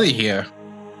nobody here.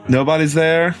 Nobody's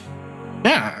there?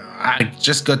 Yeah, I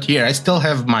just got here. I still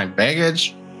have my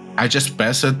baggage. I just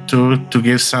passed it to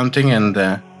give something, and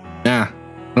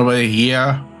nobody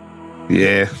here.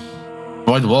 Yeah.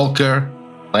 Void Walker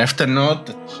left a note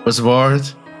that was bored.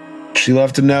 She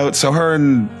left a note, so her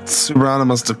and Subarana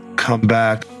must have come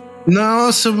back. No,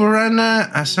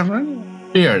 Subarana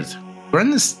weird.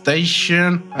 We're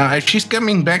station. If she's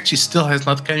coming back, she still has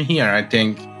not come here, I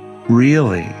think.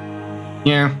 Really?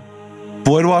 Yeah.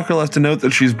 Voidwalker left a note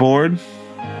that she's bored?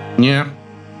 Yeah.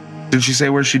 Did she say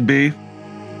where she'd be?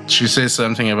 She says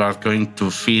something about going to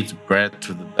feed bread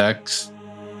to the ducks.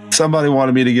 Somebody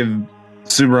wanted me to give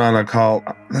Subarana a call.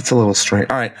 That's a little strange.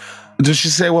 All right. Does she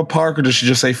say what park, or does she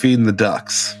just say feeding the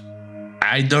ducks?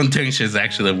 I don't think she's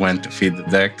actually went to feed the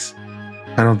ducks.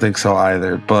 I don't think so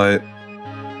either, but...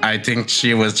 I think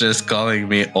she was just calling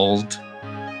me old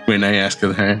when I asked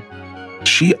her.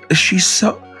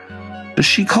 Does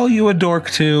she call you a dork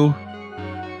too?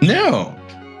 No.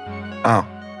 Oh.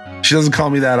 She doesn't call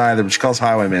me that either, but she calls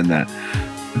Highwayman that.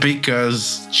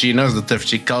 Because she knows that if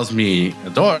she calls me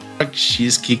a dork,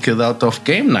 she's kicked out of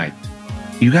game night.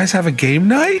 You guys have a game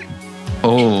night?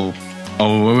 Oh,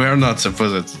 we're not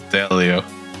supposed to tell you.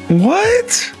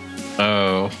 What?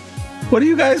 Oh. What are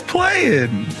you guys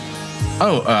playing?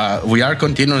 We are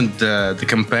continuing the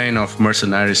campaign of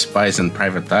Mercenary Spies and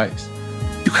Private Eyes.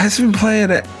 You guys have been playing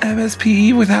at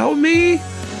MSPE without me?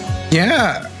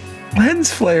 Yeah.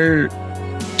 Lens Flare.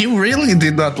 You really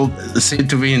did not seem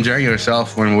to be enjoying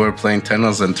yourself when we were playing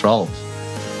Tunnels and Trolls.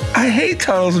 I hate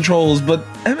Tunnels and Trolls, but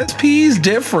MSPE is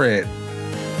different.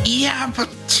 Yeah, but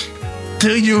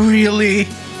do you really?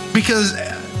 Because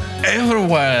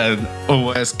everyone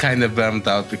was kind of bummed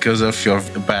out because of your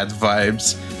bad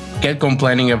vibes. Kept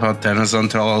complaining about Tunnels and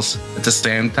Trolls at the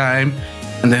same time.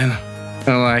 And then,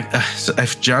 so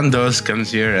if John Doe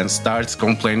comes here and starts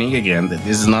complaining again that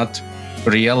this is not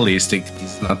realistic,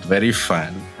 this is not very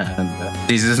fun, and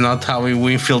this is not how you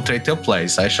infiltrate a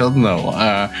place, I should know.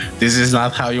 This is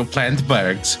not how you plant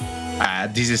bugs.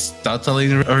 This is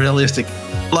totally unrealistic.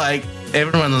 Like,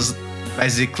 everyone was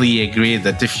basically agreed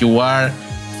that if you are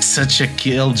such a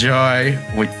killjoy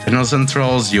with Tunnels and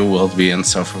Trolls, you will be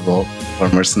insufferable for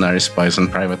Mercenary Spies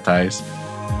and Private Eyes.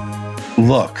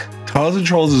 Look, Tunnels and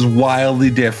Trolls is wildly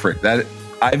different. That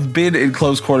I've been in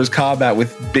close quarters combat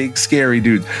with big scary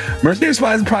dudes. Mercenary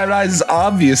Spies and Private Eyes is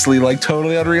obviously like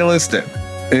totally unrealistic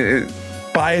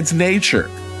by its nature.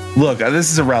 Look,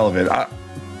 this is irrelevant.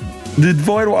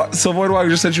 Voidwalker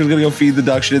just said she was going to go feed the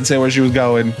duck. She didn't say where she was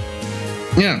going.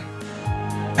 Yeah.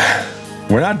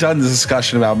 We're not done this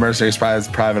discussion about Mercenary Spies,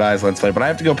 Private Eyes, Lens Flare, but I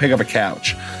have to go pick up a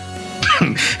couch.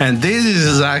 And this is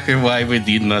exactly why we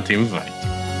did not invite.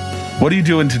 What are you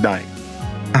doing tonight?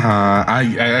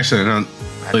 I actually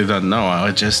don't know. I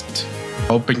was just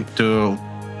hoping to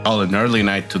call an early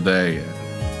night today.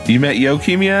 You met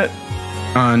Joachim yet?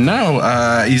 No.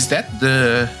 Is that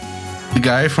the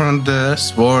guy from the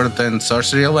Sword and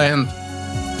Sorcery Land?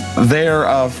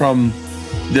 They're from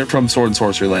Sword and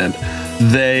Sorcery Land.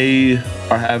 They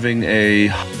are having a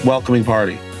welcoming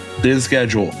party. There's a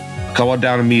schedule. Come on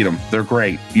down and meet them. They're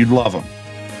great. You'd love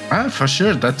them. For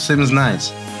sure. That seems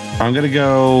nice. I'm going to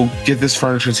go get this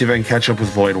furniture and see if I can catch up with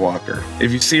Voidwalker.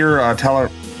 If you see her, tell her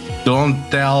Don't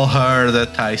tell her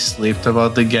that I slept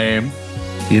about the game.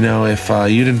 You know, if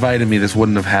you'd invited me, this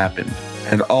wouldn't have happened.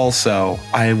 And also,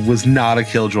 I was not a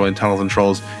killjoy in Tunnels and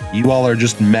Trolls. You all are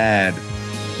just mad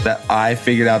that I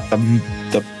figured out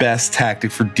the best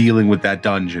tactic for dealing with that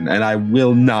dungeon, and I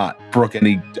will not brook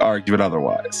any argument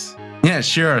otherwise. Yeah,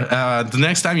 sure. The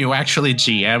next time you actually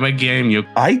GM a game,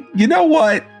 You know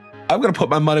what? I'm going to put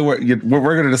my money where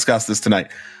we're going to discuss this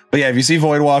tonight. But yeah, if you see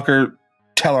Voidwalker,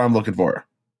 tell her I'm looking for her.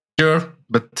 Sure,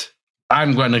 but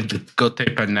I'm going to go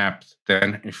take a nap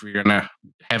then if we're going to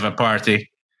have a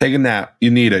party. Take a nap. You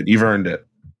need it. You've earned it.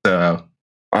 So,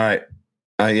 all right.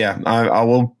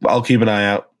 I'll keep an eye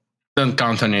out. Don't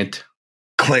count on it.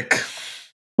 Click.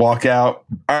 Walk out.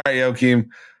 All right, Joachim.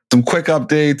 Some quick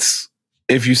updates.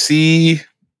 If you see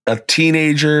a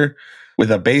teenager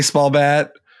with a baseball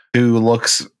bat who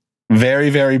looks very,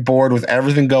 very bored with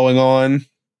everything going on,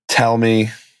 tell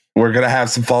me. We're going to have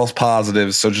some false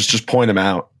positives, so just point them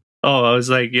out. Oh, I was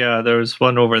like, yeah, there was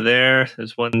one over there.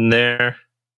 There's one there.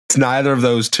 It's neither of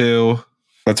those two.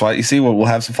 That's why, you see, we'll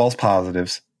have some false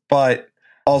positives. But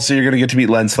also, you're going to get to meet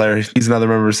Lenslayer. He's another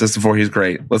member of System 4. He's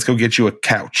great. Let's go get you a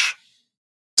couch.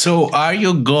 So, are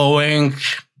you going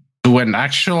to an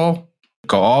actual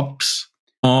co-ops,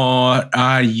 or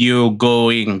are you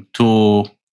going to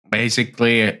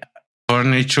basically a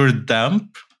furniture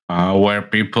dump where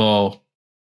people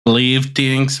leave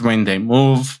things when they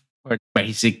move, or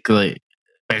basically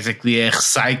a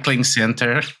recycling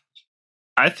center?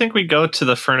 I think we go to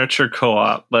the furniture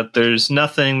co-op, but there's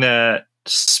nothing that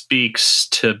speaks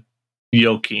to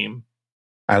Joachim.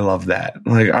 I love that.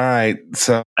 Like, all right,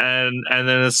 so and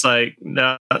then it's like,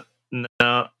 no,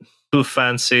 too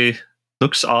fancy,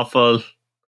 looks awful.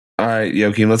 All right,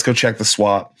 Joachim, let's go check the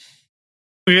swap.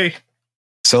 Okay.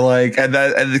 So like, and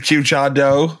the cute John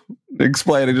Doe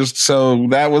explaining, just so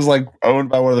that was like owned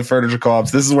by one of the furniture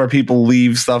co-ops. This is where people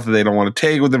leave stuff that they don't want to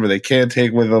take with them or they can't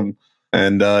take with them,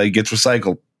 and it gets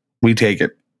recycled. We take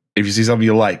it if you see something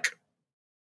you like.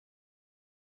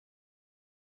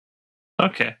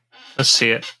 Okay, let's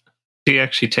see it. Is he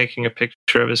actually taking a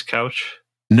picture of his couch?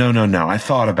 No. I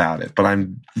thought about it, but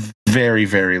I'm very,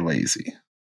 very lazy.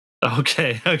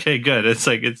 Okay, good. It's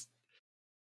like it's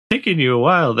taking you a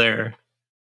while there.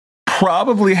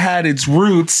 Probably had its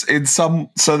roots in some.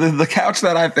 So the couch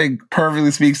that I think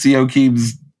perfectly speaks to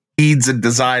Joachim's needs and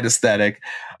design aesthetic.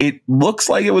 It looks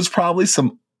like it was probably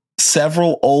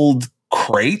several old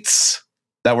crates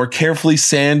that were carefully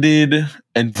sanded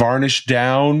and varnished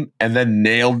down and then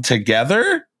nailed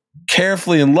together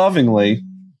carefully and lovingly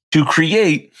to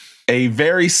create a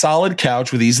very solid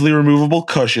couch with easily removable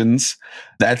cushions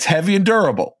that's heavy and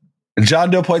durable. And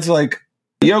John Doe points like,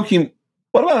 Joachim,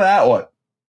 what about that one?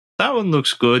 That one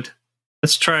looks good.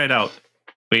 Let's try it out.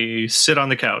 We sit on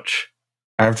the couch.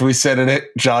 After we sit in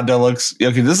it, John Doe looks,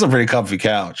 Joachim, this is a pretty comfy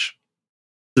couch.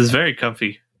 This is very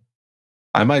comfy.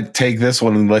 I might take this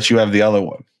one and let you have the other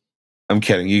one. I'm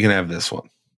kidding. You can have this one.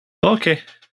 Okay.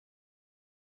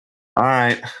 All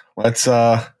right. Let's,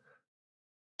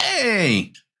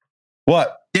 Hey!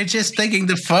 What? They're just taking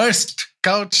the first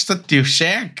couch that you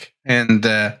check. And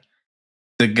the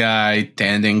guy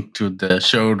tending to the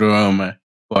showroom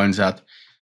points out,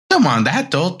 come on,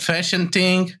 that old-fashioned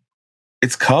thing.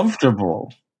 It's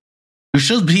comfortable. You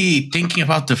should be thinking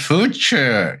about the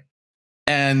future.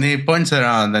 And he points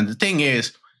around, and the thing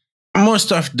is,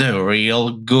 most of the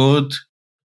real good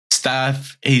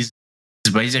stuff is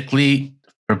basically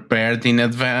prepared in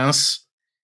advance.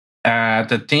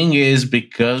 The thing is,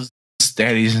 because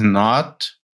there is not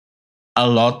a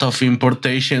lot of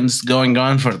importations going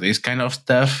on for this kind of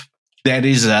stuff, there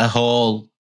is a whole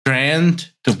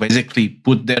trend to basically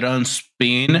put their own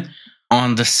spin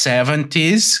on the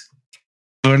 70s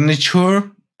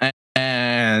furniture,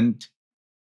 and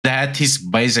that is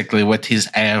basically what is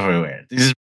everywhere. This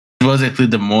is basically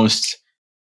the most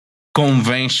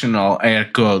conventional air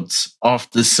codes of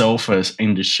the sofas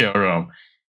in the showroom.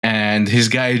 And his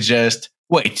guy just,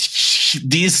 wait,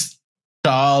 this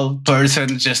tall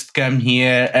person just come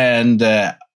here and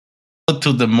go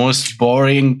to the most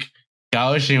boring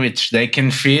couch in which they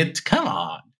can fit? Come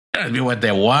on. That'll be what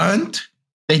they want.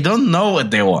 They don't know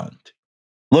what they want.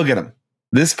 Look at him.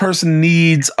 This person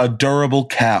needs a durable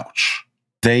couch.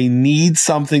 They need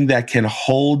something that can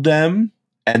hold them,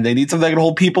 and they need something that can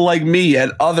hold people like me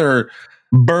and other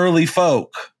burly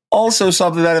folk. Also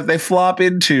something that if they flop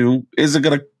into isn't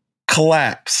going to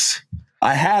collapse.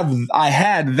 I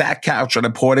had that couch and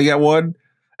I'm pointing at one,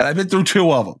 and I've been through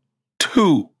two of them.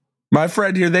 Two. My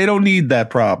friend here, they don't need that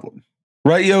problem.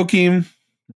 Right, Joachim?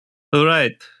 All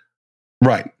right.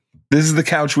 Right. This is the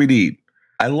couch we need.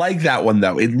 I like that one,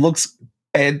 though. It looks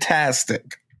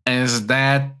fantastic. Is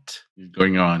that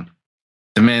going on?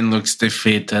 The man looks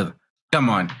defeated. Come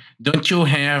on, don't you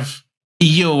have...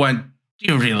 You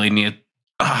really need...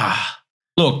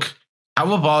 Look,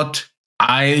 how about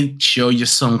I show you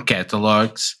some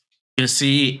catalogs? You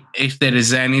see if there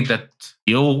is any that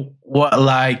you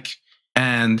like,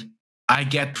 and I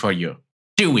get for you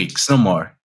 2 weeks, no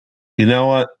more. You know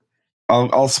what?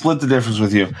 I'll split the difference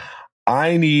with you.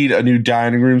 I need a new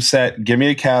dining room set. Give me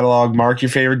a catalog. Mark your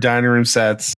favorite dining room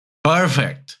sets.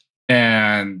 Perfect.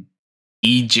 And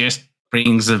he just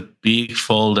brings a big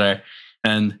folder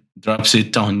and drops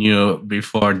it on you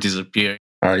before disappearing.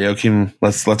 All right, Joachim,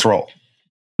 let's roll.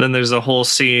 Then there's a whole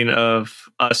scene of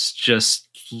us just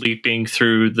leaping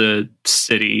through the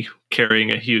city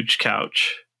carrying a huge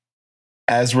couch.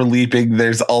 As we're leaping,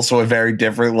 there's also a very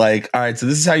different, all right, so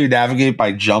this is how you navigate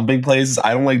by jumping places.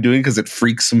 I don't like doing it because it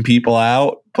freaks some people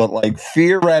out. But,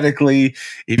 theoretically,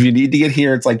 if you need to get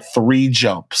here, it's 3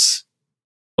 jumps.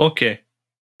 Okay.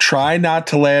 Try not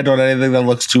to land on anything that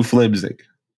looks too flimsy.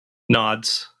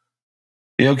 Nods.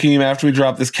 Joachim, after we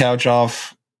drop this couch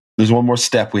off, there's one more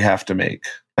step we have to make.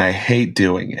 I hate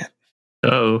doing it.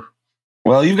 Oh.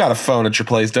 Well, you've got a phone at your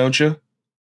place, don't you?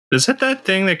 Is it that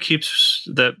thing that keeps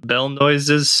that bell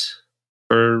noises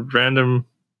or random?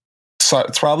 So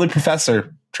it's probably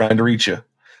Professor trying to reach you.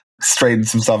 Straighten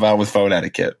some stuff out with phone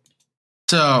etiquette.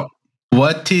 So,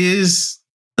 what is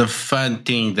the fun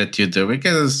thing that you do?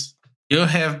 Because you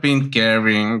have been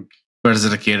carrying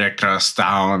Berserkir across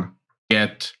town,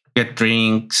 get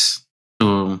drinks,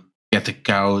 to get a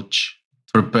couch,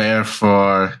 prepare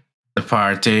for the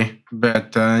party.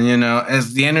 But,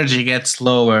 as the energy gets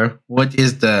lower, what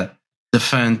is the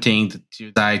fun thing that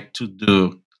you like to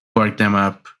do? Work them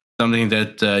up? Something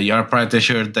that you're pretty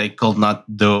sure they could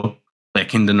not do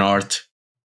back in the north?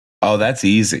 Oh, that's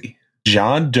easy.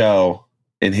 John Doe,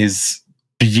 in his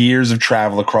years of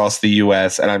travel across the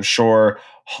U.S., and I'm sure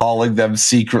hauling them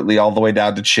secretly all the way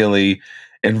down to Chile,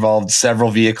 involved several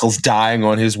vehicles dying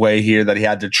on his way here that he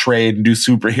had to trade and do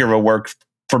superhero work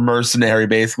for mercenary,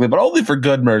 basically, but only for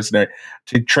good mercenary,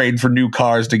 to trade for new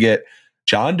cars to get.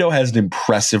 John Doe has an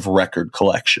impressive record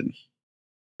collection.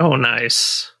 Oh,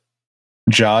 nice.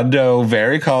 John Doe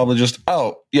very calmly just,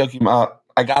 Joachim,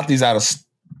 I got these out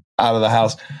of the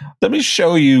house. Let me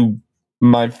show you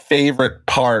my favorite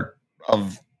part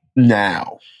of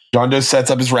now. John Doe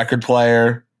sets up his record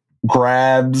player,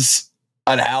 grabs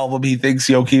an album he thinks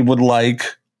Joachim would like.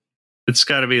 It's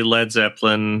got to be Led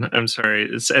Zeppelin. I'm sorry.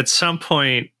 It's at some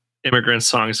point, Immigrant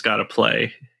Song's got to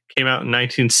play. Came out in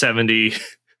 1970.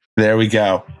 There we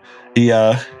go.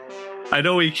 I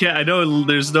know we can't. I know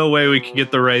there's no way we can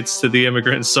get the rights to the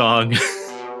Immigrant Song,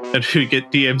 and we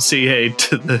get DMCA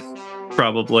to the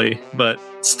probably, but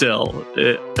still,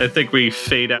 I think we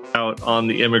fade out on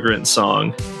the Immigrant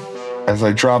Song. As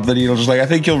I drop the needle, just I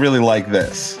think you'll really like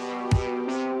this.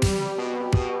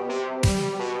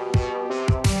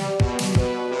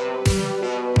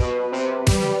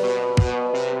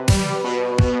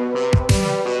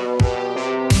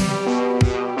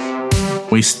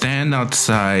 We stand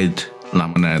outside La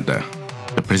Moneda,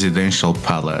 the presidential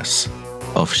palace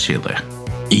of Chile.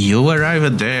 You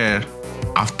arrived there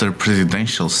after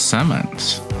presidential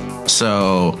summons.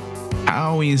 So,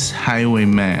 how is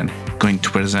Highwayman going to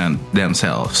present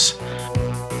themselves,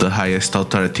 the highest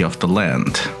authority of the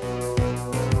land?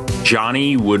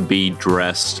 Johnny would be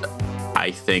dressed,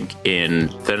 I think, in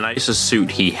the nicest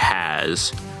suit he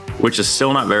has, which is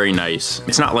still not very nice.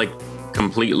 It's not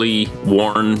completely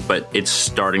worn, but it's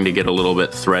starting to get a little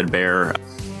bit threadbare.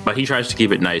 But he tries to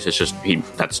keep it nice. It's just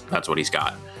that's what he's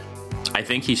got. I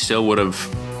think he still would have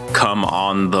come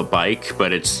on the bike,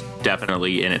 but it's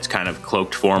definitely in its kind of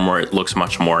cloaked form where it looks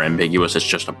much more ambiguous. It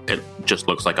just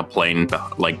looks like a plain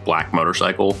black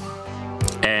motorcycle.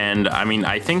 And I mean,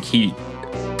 I think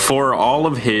for all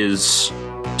of his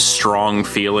strong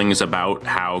feelings about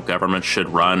how government should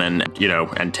run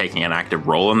and taking an active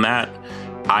role in that,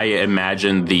 I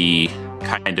imagine the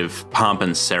kind of pomp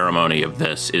and ceremony of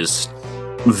this is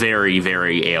very,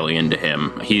 very alien to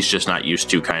him. He's just not used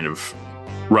to kind of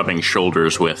rubbing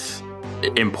shoulders with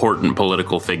important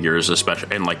political figures,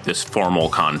 especially in this formal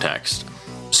context.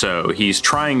 So he's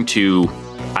trying to,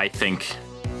 I think,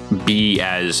 be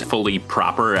as fully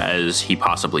proper as he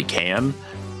possibly can,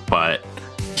 but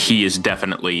he is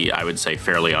definitely, I would say,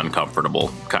 fairly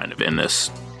uncomfortable kind of in this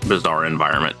bizarre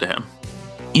environment to him.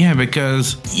 Yeah,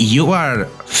 because you are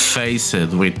faced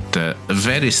with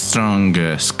very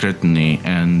strong scrutiny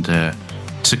and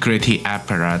security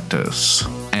apparatus.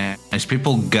 And as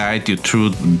people guide you through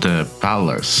the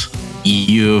palace,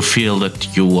 you feel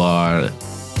that you are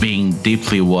being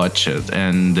deeply watched.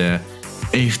 And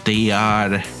if they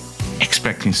are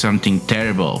expecting something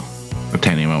terrible at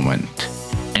any moment.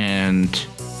 And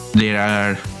there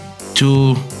are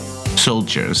two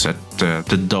soldiers at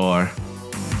the door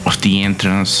of the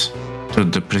entrance to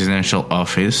the presidential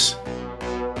office.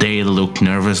 They look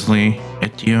nervously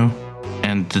at you,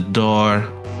 and the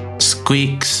door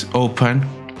squeaks open,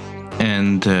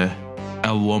 and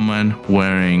a woman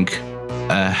wearing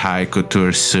a high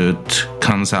couture suit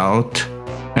comes out,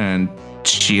 and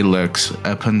she looks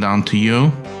up and down to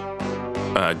you.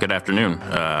 Good afternoon.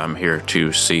 I'm here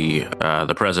to see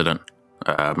the president.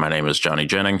 My name is Johnny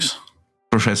Jennings.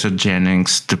 Professor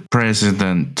Jennings, the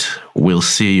president will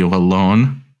see you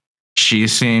alone. She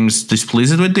seems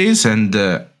displeased with this and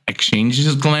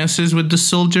exchanges glances with the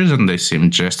soldiers, and they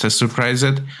seem just as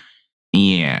surprised.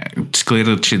 Yeah, it's clear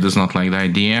that she does not like the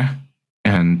idea.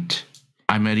 And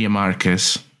I'm Maria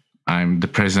Marquez. I'm the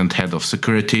present head of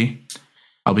security.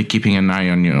 I'll be keeping an eye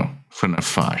on you from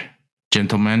afar.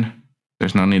 Gentlemen,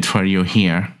 there's no need for you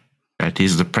here. That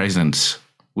is the president's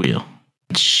will.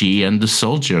 She and the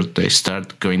soldier, they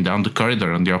start going down the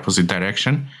corridor in the opposite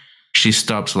direction. She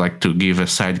stops to give a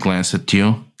side glance at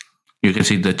you. You can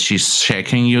see that she's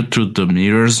checking you through the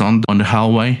mirrors on the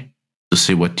hallway to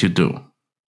see what you do.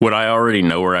 Would I already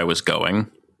know where I was going?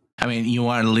 I mean, you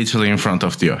are literally in front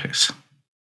of the office.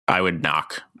 I would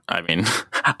knock. I mean,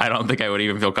 I don't think I would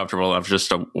even feel comfortable enough just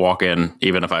to walk in,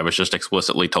 even if I was just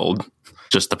explicitly told,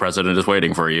 just the president is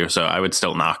waiting for you. So I would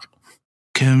still knock.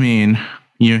 Come in.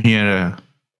 You hear a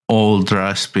old,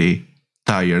 raspy,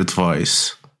 tired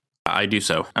voice. I do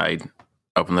so. I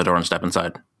open the door and step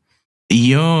inside.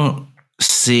 You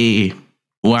see,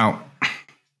 well,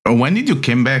 when did you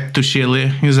come back to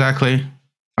Chile exactly?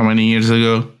 How many years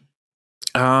ago?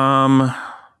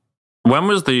 When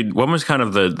was kind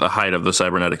of the height of the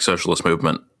cybernetic socialist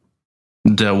movement?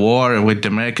 The war with the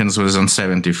Americans was on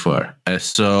 74.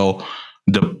 So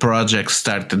the project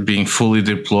started being fully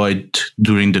deployed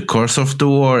during the course of the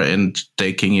war and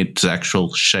taking its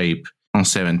actual shape on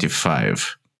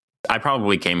 75. I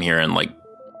probably came here in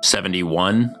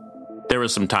 71. There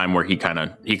was some time where he kind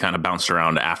of bounced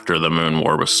around after the Moon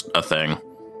War was a thing.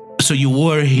 So you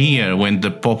were here when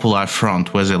the Popular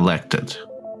Front was elected?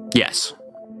 Yes.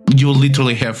 You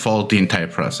literally have followed the entire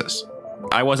process?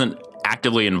 I wasn't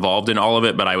actively involved in all of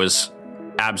it, but I was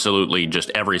absolutely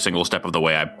just every single step of the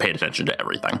way. I paid attention to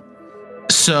everything.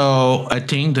 So I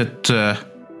think that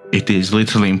it is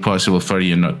literally impossible for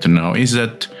you not to know is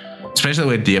that, especially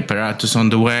with the apparatus on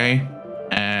the way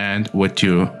and what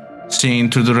you see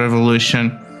through the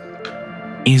revolution,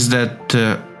 is that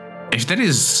if there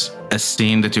is a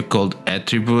scene that you called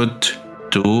attribute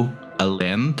to a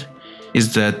land,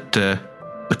 is that the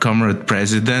comrade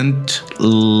president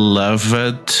loved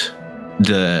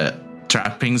the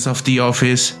trappings of the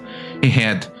office. He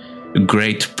had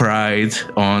great pride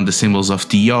on the symbols of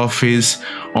the office,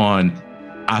 on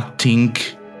acting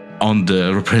on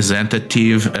the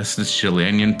representative as the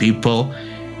Chilean people,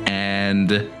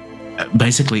 and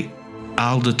basically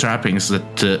all the trappings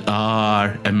that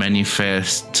are a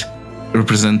manifest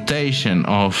representation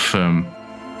of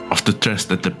the trust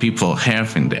that the people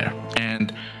have in there.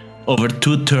 And over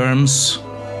 2 terms,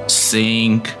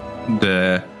 seeing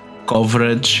the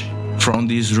coverage from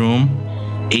this room,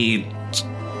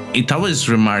 it always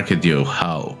remarked you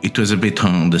how it was a bit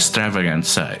on the extravagant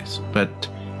side. But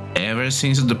ever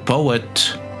since the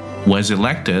poet was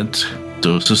elected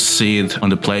to succeed on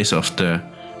the place of the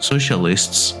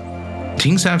socialists,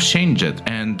 things have changed,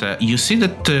 and you see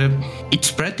that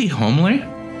it's pretty homely.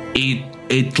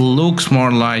 It looks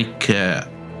more like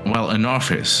an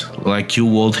office, like you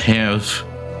would have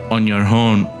on your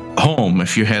own home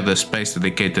if you had a space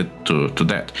dedicated to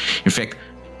that. In fact,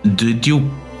 did you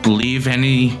leave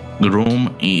any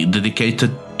room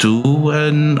dedicated to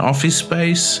an office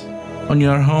space on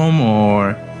your home,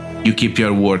 or you keep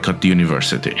your work at the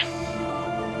university?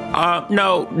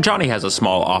 No, Johnny has a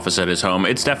small office at his home.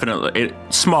 It's definitely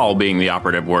small being the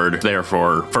operative word.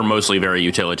 Therefore, for mostly very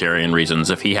utilitarian reasons,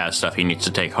 if he has stuff he needs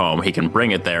to take home, he can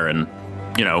bring it there and,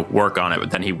 work on it, but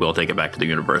then he will take it back to the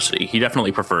university. He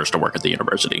definitely prefers to work at the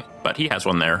university, but he has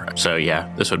one there. So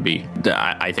yeah, this would be,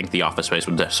 I think the office space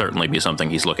would certainly be something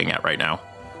he's looking at right now.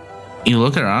 You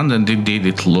look around and indeed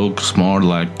it looks more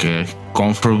like a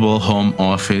comfortable home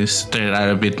office. There are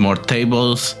a bit more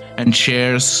tables and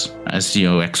chairs, as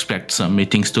you expect some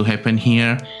meetings to happen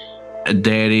here.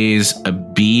 There is a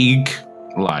big,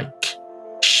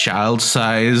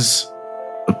 child-size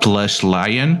plush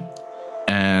lion,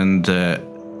 and there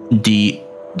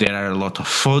are a lot of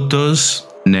photos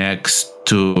next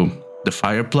to the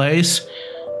fireplace,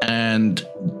 and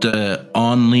the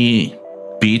only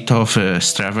bit of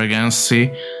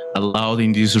extravagancy allowed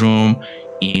in this room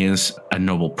is a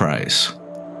Nobel Prize.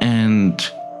 And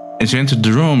as you enter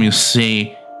the room, you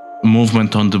see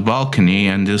movement on the balcony,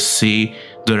 and you see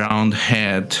the round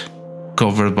head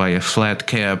covered by a flat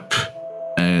cap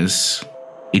as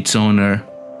its owner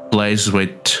plays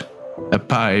with a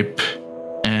pipe.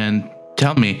 And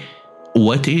tell me,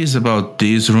 what is about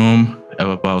this room,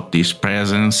 about this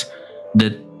presence,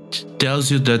 that tells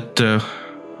you that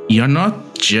you're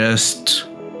not just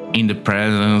in the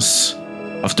presence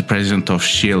of the president of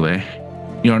Chile,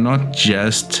 you're not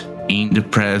just in the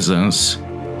presence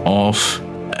of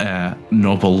a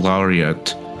Nobel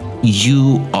laureate,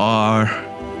 you are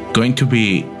going to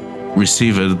be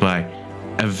received by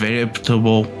a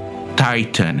veritable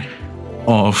titan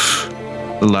of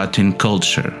Latin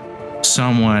culture,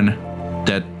 someone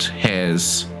that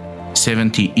has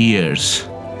 70 years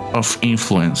of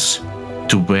influence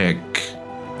to back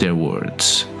their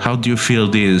words. How do you feel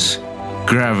this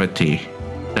gravity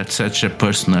that such a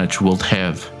personage will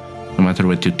have, no matter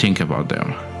what you think about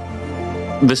them?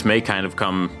 This may kind of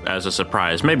come as a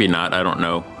surprise. Maybe not. I don't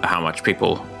know how much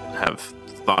people have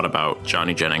thought about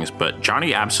Johnny Jennings, but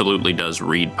Johnny absolutely does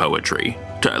read poetry.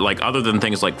 Like, other than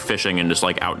things like fishing and just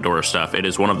like outdoor stuff, it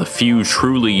is one of the few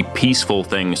truly peaceful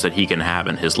things that he can have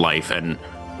in his life, and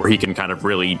where he can kind of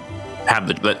really have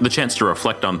the chance to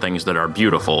reflect on things that are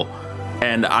beautiful.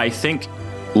 And I think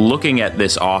looking at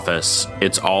this office,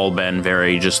 it's all been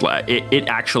very just like it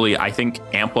actually, I think,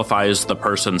 amplifies the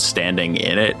person standing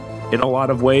in it in a lot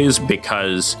of ways,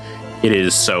 because it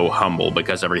is so humble,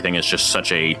 because everything is just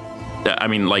such a, I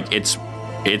mean, like, it's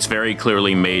very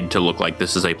clearly made to look like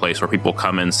this is a place where people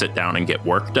come and sit down and get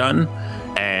work done.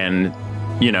 And,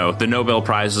 you know, the Nobel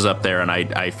Prize is up there, and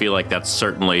I feel like that's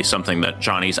certainly something that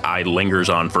Johnny's eye lingers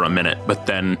on for a minute. But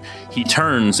then he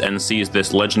turns and sees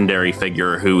this legendary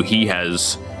figure who he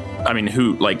has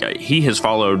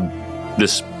followed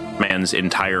this man's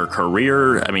entire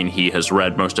career. I mean, he has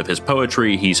read most of his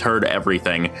poetry, he's heard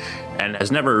everything, and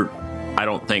has never, I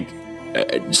don't think,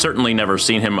 certainly never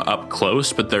seen him up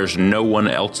close, but there's no one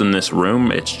else in this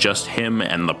room. It's just him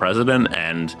and the president.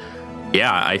 And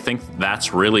yeah, I think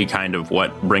that's really kind of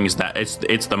what brings that.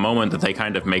 It's the moment that they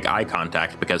kind of make eye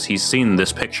contact, because he's seen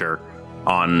this picture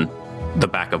on the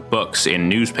back of books, in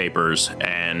newspapers.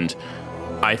 And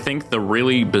I think the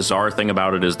really bizarre thing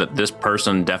about it is that this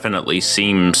person definitely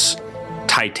seems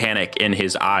titanic in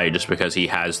his eye, just because he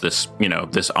has this, you know,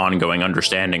 this ongoing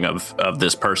understanding of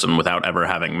this person without ever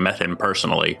having met him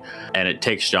personally. And it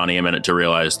takes Johnny a minute to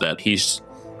realize that he's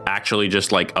actually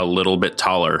just like a little bit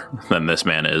taller than this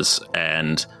man is.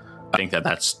 And I think that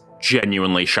that's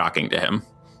genuinely shocking to him,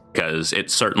 because it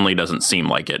certainly doesn't seem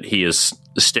like it. He is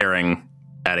staring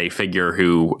at a figure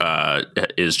who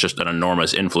is just an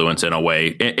enormous influence in a way,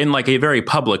 in like a very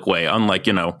public way, unlike,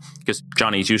 you know, because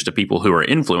Johnny's used to people who are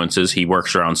influences. He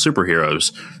works around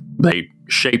superheroes. They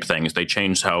shape things. They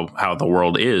change how the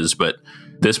world is. But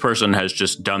this person has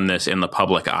just done this in the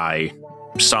public eye,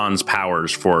 sans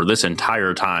powers for this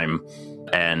entire time,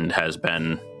 and has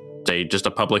been just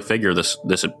a public figure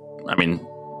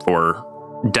for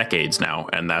decades now.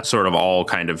 And that's sort of all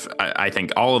kind of, I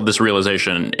think all of this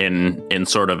realization in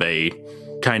sort of a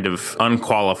kind of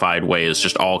unqualified way is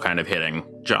just all kind of hitting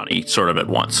Johnny sort of at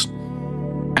once.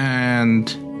 And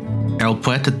El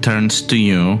Poeta turns to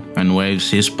you and waves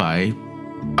his pipe.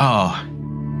 Oh,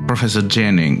 Professor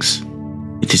Jennings,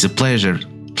 it is a pleasure.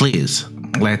 Please,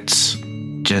 let's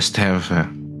just have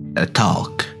a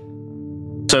talk.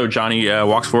 So Johnny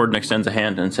walks forward and extends a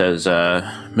hand and says,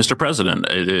 Mr. President,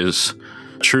 it is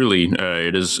truly,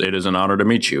 it is an honor to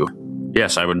meet you.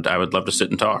 Yes, I would love to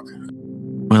sit and talk.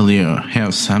 Will you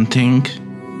have something?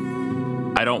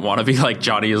 I don't want to be like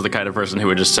Johnny is the kind of person who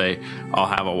would just say, I'll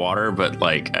have a water, but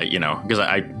like, you know, because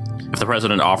if the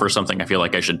president offers something, I feel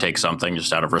like I should take something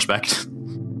just out of respect.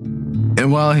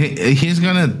 Well, he's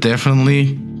gonna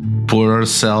definitely pour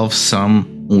herself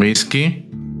some whiskey.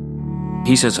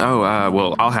 He says,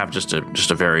 well, I'll have just a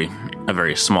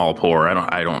very small pour.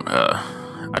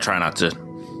 I try not to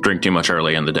drink too much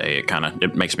early in the day.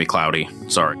 It makes me cloudy.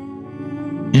 Sorry.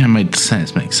 Yeah, makes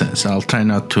sense. I'll try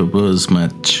not to booze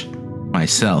much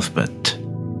myself, but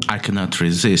I cannot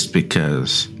resist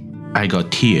because I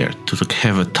got here to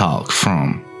have a talk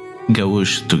from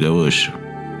Gaúcho to Gaúcho,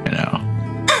 you know.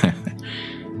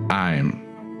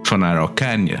 I'm from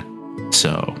Araucania,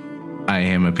 so I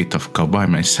am a bit of cowboy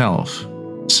myself,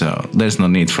 so there's no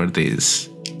need for this,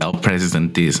 El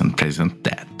President this and President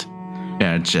that. We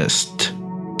are just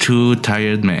two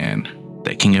tired men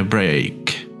taking a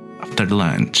break after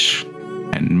lunch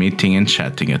and meeting and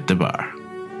chatting at the bar.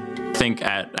 think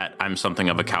I'm something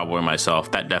of a cowboy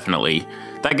myself, that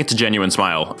gets a genuine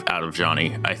smile out of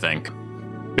Johnny, I think.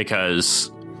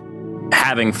 Because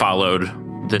having followed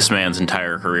this man's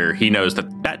entire career, he knows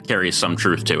that carries some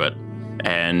truth to it.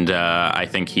 And I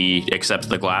think he accepts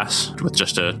the glass with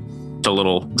just a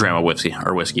little dram of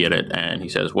whiskey in it, and he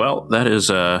says, "Well,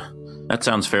 that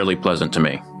sounds fairly pleasant to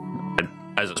me."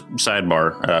 As a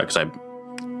sidebar, because I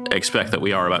expect that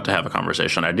we are about to have a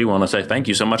conversation, I do want to say thank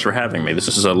you so much for having me. This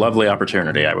is a lovely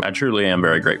opportunity. I truly am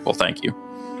very grateful. Thank you.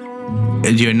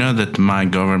 Do you know that my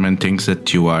government thinks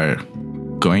that you are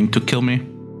going to kill me?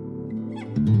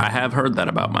 I have heard that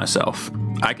about myself.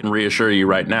 I can reassure you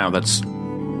right now that's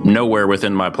nowhere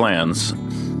within my plans.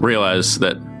 Realize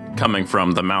that coming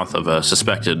from the mouth of a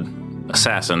suspected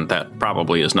assassin, that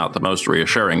probably is not the most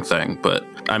reassuring thing. But,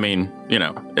 I mean,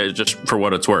 it's just for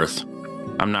what it's worth.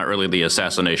 I'm not really the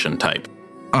assassination type.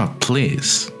 Oh,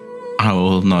 please. I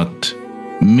will not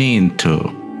mean to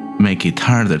make it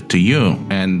harder to you.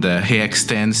 And he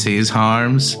extends his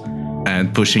arms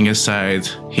and pushing aside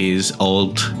his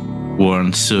old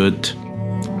worn suit.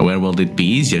 Where will it be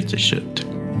easier to shoot?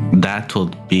 That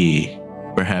would be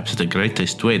perhaps the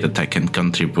greatest way that I can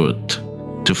contribute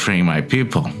to freeing my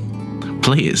people.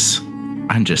 Please,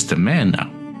 I'm just a man now.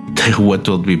 What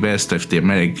would be best if the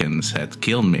Americans had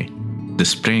killed me? The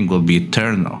spring will be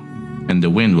eternal, and the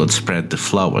wind will spread the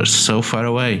flowers so far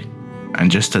away. I'm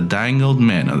just a dying old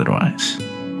man otherwise.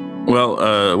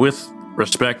 Well, with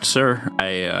respect, sir,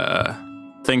 I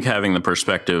think having the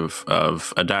perspective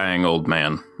of a dying old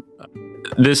man,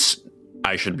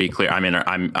 I should be clear.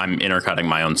 I'm intercutting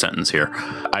my own sentence here.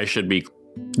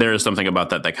 There is something about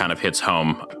that kind of hits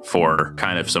home for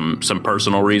kind of some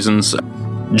personal reasons.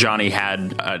 Johnny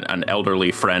had an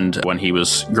elderly friend when he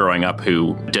was growing up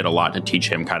who did a lot to teach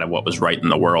him kind of what was right in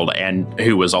the world, and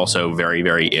who was also very,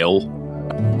 very ill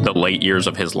the late years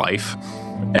of his life.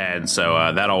 And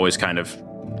so that always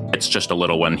it's just a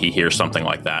little when he hears something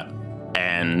like that.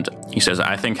 And he says,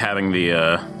 I think having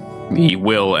the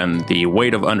will and the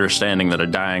weight of understanding that a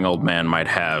dying old man might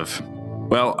have,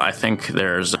 well, I think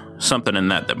there's something in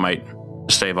that might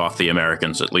stave off the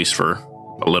Americans, at least for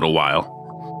a little while.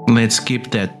 Let's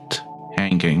keep that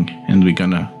hanging, and we're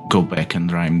gonna go back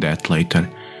and rhyme that later.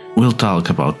 We'll talk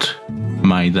about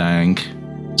my dying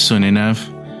soon enough.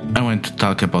 I want to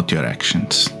talk about your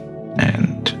actions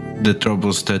and the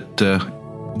troubles that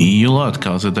you lot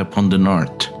caused upon the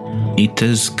North. It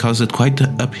has caused quite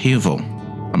an upheaval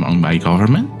among my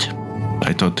government.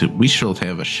 I thought that we should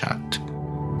have a shot.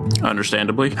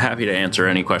 Understandably, happy to answer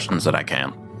any questions that I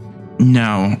can.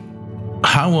 Now,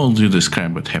 how would you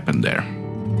describe what happened there?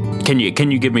 Can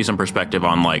you give me some perspective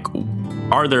on,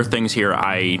 are there things here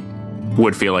I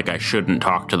would feel like I shouldn't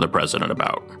talk to the president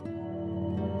about?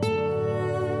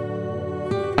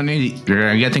 I mean,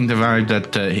 you're getting the vibe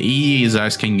that he is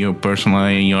asking you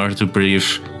personally in order to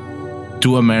brief.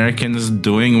 2 Americans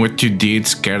doing what you did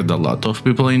scared a lot of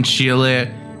people in Chile.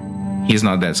 He's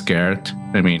not that scared.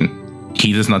 I mean,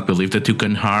 he does not believe that you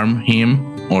can harm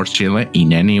him or Chile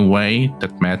in any way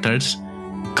that matters,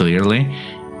 clearly.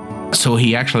 So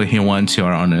he wants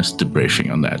your honest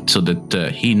debriefing on that, so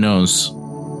that he knows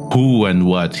who and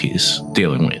what he's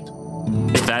dealing with.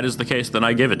 If that is the case, then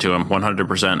I give it to him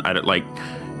 100%.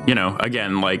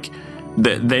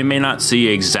 They may not see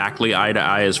exactly eye to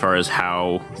eye as far as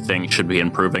how things should be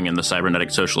improving in the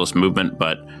cybernetic socialist movement,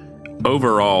 but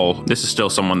overall, this is still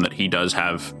someone that he does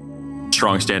have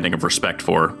strong standing of respect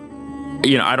for.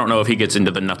 I don't know if he gets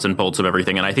into the nuts and bolts of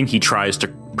everything, and I think he tries to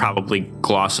probably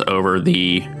gloss over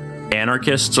the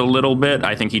anarchists a little bit.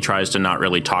 I think he tries to not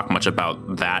really talk much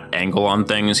about that angle on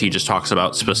things. He just talks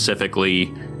about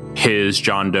specifically his,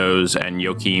 John Doe's, and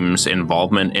Joachim's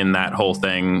involvement in that whole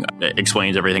thing,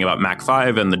 explains everything about Mac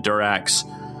 5 and the Durax,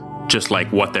 just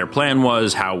like what their plan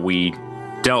was, how we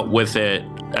dealt with it,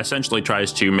 essentially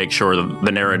tries to make sure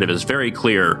the narrative is very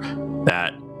clear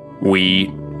that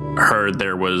we heard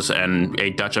there was a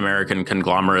Dutch-American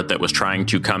conglomerate that was trying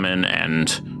to come in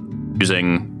and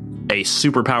using a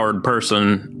superpowered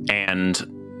person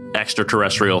and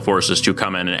extraterrestrial forces to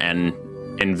come in and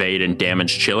invade and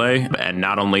damage Chile. And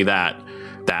not only that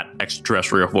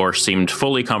extraterrestrial force seemed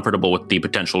fully comfortable with the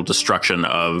potential destruction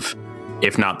of,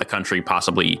 if not the country,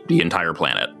 possibly the entire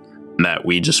planet. That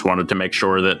we just wanted to make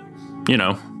sure that,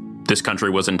 this country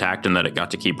was intact and that it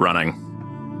got to keep running.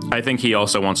 I think he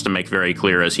also wants to make very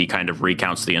clear, as he kind of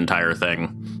recounts the entire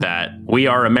thing, that we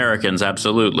are Americans,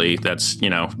 absolutely. That's,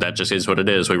 that just is what it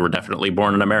is. We were definitely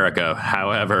born in America.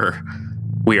 However,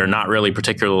 we are not really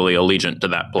particularly allegiant to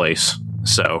that place.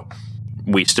 So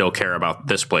we still care about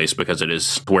this place because it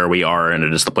is where we are and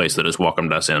it is the place that has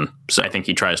welcomed us in. So I think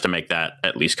he tries to make that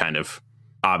at least kind of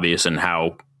obvious in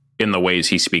the ways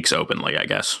he speaks openly, I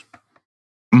guess.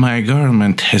 My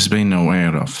government has been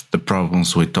aware of the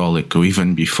problems with Oliko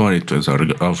even before it was our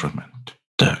government.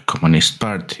 The Communist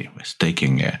Party was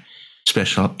taking a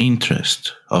special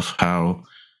interest of how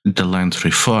the land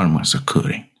reform was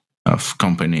occurring, of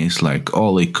companies like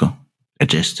Oliko,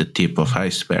 just the tip of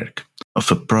iceberg of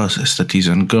a process that is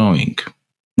ongoing.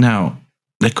 Now,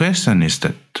 the question is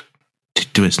that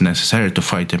it was necessary to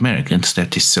fight Americans.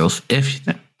 That is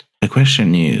self-evident. The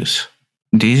question is,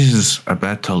 this is a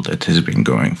battle that has been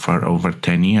going for over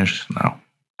 10 years now.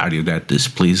 Are you that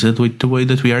displeased with the way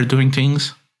that we are doing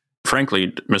things? Frankly,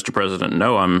 Mr. President,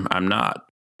 no, I'm not.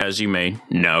 As you may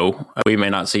know, we may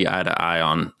not see eye to eye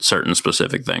on certain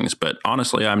specific things, but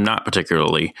honestly, I'm not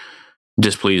particularly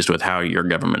displeased with how your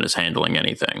government is handling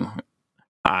anything.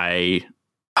 I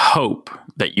hope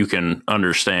that you can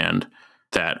understand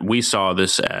that we saw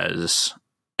this as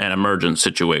an emergent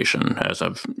situation. As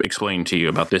I've explained to you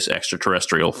about this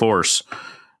extraterrestrial force,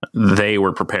 they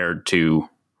were prepared to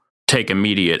take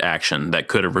immediate action that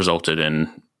could have resulted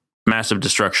in massive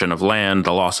destruction of land,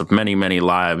 the loss of many, many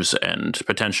lives, and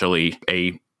potentially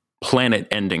a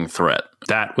planet-ending threat.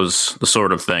 That was the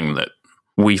sort of thing that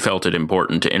we felt it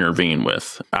important to intervene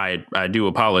with. I do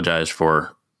apologize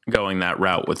for going that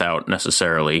route without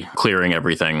necessarily clearing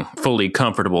everything fully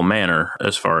comfortable manner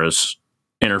as far as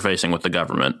interfacing with the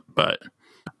government, but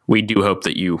we do hope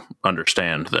that you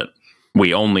understand that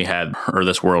we only had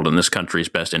this world and this country's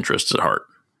best interests at heart.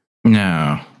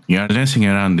 No, you're dancing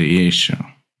around the issue.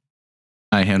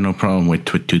 I have no problem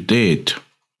with what you did.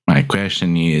 My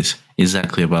question is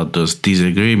exactly about those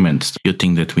disagreements you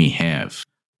think that we have.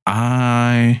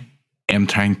 I am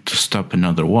trying to stop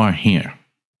another war here,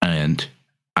 and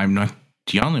I'm not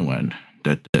the only one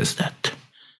that does that.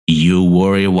 You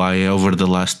worry why over the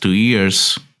last 2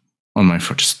 years, on my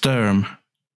first term,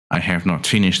 I have not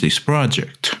finished this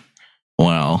project.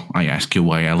 Well, I ask you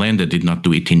why Allende did not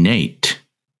do it in 8.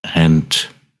 And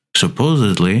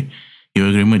supposedly, you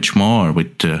agree much more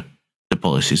with the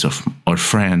policies of our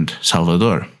friend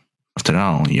Salvador. After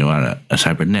all, you are a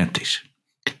cybernetist.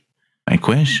 My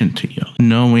question to you,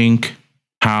 knowing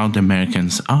how the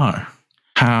Americans are,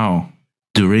 how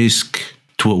the risk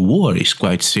to a war is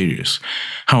quite serious,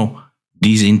 how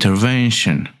this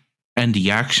intervention and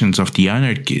the actions of the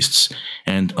anarchists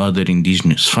and other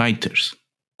indigenous fighters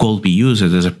could be used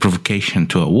as a provocation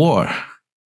to a war,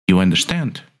 you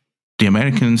understand? The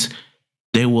Americans,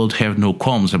 they would have no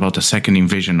qualms about a second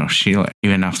invasion of Chile,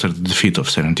 even after the defeat of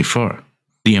 1974.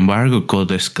 The embargo could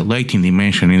escalate in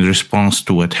dimension in response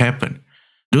to what happened.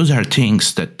 Those are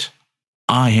things that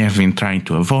I have been trying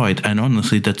to avoid, and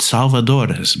honestly, that Salvador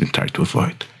has been trying to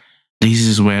avoid. This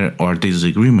is where our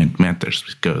disagreement matters,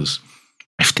 because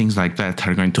if things like that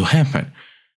are going to happen,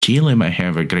 Chile may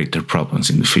have a greater problems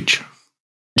in the future.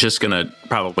 Just gonna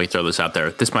probably throw this out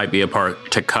there. This might be a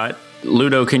part to cut.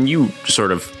 Ludo, can you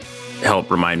sort of help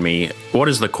remind me, what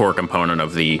is the core component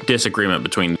of the disagreement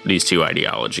between these two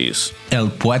ideologies? El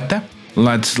Puerta?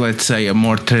 Let's say a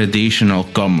more traditional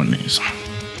communism.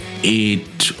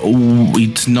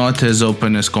 It's not as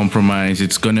open as compromise.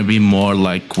 It's going to be more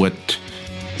like what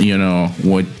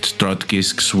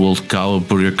Trotskyists would call a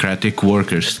bureaucratic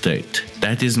worker state.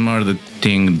 That is more the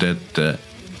thing that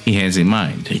he has in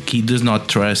mind. He does not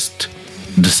trust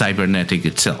the cybernetic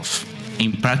itself.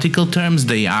 In practical terms,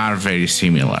 they are very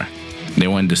similar. They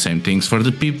want the same things for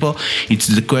the people. It's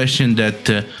the question that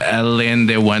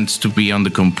Allende wants to be on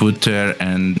the computer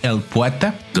and El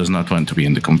Puerta does not want to be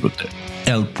on the computer.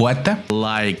 El Puerta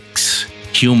likes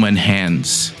human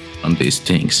hands on these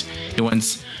things. He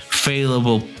wants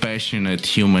fallible, passionate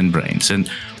human brains. And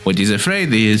what he's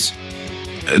afraid is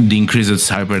the increased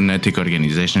cybernetic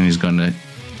organization is going to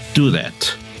do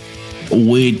that,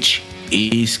 which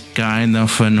is kind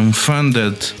of an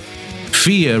unfounded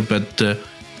fear, but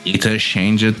it has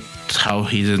changed how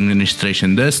his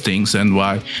administration does things and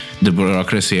why the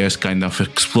bureaucracy has kind of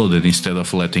exploded instead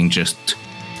of letting just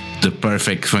the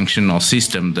perfect functional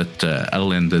system that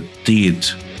Allende did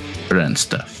run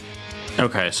stuff.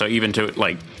 Okay, so even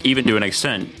to an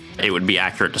extent, it would be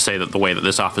accurate to say that the way that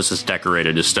this office is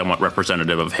decorated is somewhat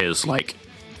representative of his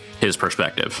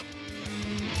perspective.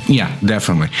 Yeah,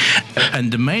 definitely.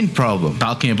 And the main problem,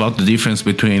 talking about the difference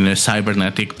between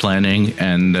cybernetic planning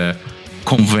and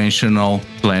conventional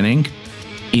planning,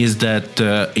 is that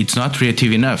it's not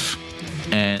creative enough.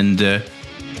 And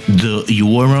you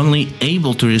were only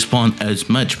able to respond as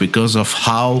much because of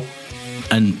how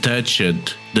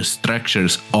untouched the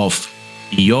structures of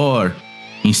your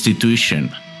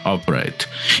institution operate.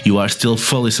 You are still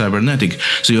fully cybernetic,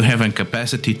 so you have a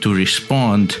capacity to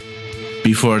respond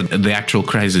before the actual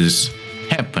crisis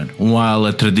happen. While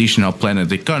a traditional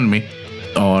planet economy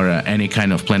or any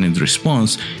kind of planet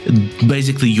response,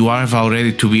 basically you are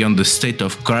already to be on the state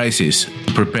of crisis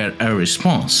to prepare a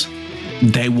response.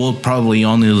 They will probably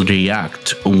only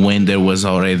react when there was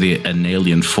already an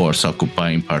alien force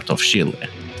occupying part of Chile.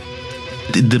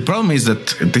 The problem is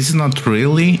that this is not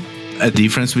really a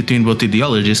difference between both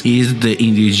ideologies. Is the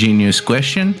indigenous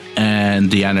question and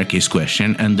the anarchist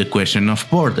question and the question of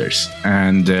borders,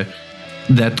 and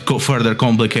that further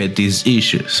complicate these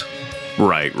issues.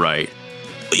 Right.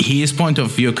 His point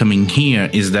of view coming here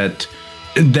is that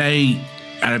they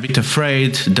are a bit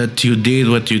afraid that you did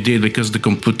what you did because the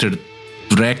computer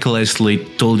recklessly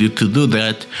told you to do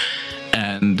that,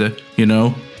 and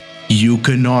you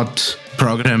cannot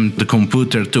program the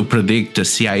computer to predict a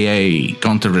CIA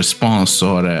counter-response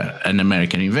or an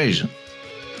American invasion.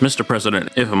 Mr. President,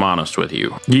 if I'm honest with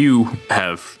you, you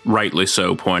have rightly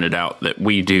so pointed out that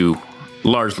we do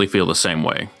largely feel the same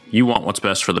way. You want what's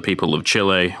best for the people of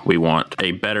Chile. We want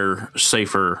a better,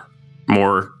 safer,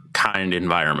 more kind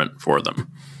environment for them.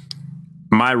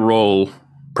 My role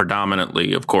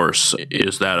predominantly, of course,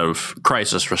 is that of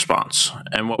crisis response.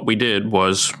 And what we did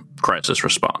was crisis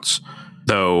response.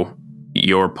 Though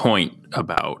your point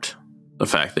about the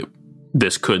fact that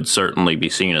this could certainly be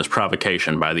seen as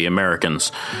provocation by the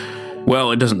Americans,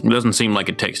 well, it doesn't seem like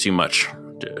it takes too much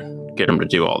to get them to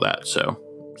do all that. So,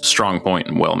 strong point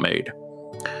and well made.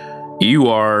 You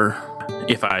are,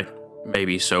 if I may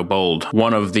be so bold,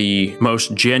 one of the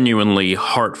most genuinely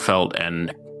heartfelt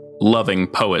and loving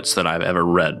poets that I've ever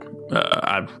read.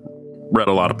 I've read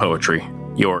a lot of poetry.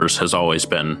 Yours has always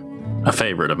been a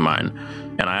favorite of mine.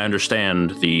 And I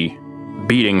understand the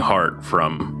beating heart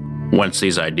from whence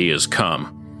these ideas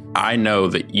come. I know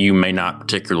that you may not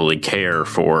particularly care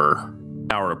for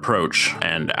our approach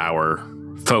and our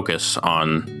focus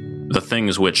on the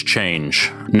things which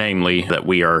change, namely that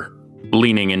we are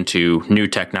leaning into new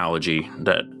technology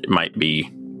that might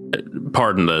be,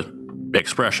 pardon the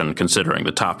expression considering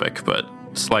the topic, but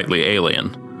slightly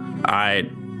alien. I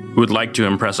would like to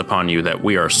impress upon you that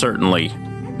we are certainly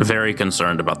very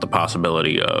concerned about the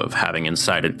possibility of having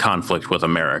incited conflict with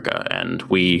America, and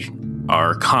we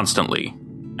are constantly,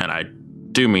 and I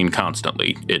do mean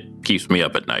constantly, it keeps me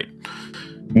up at night,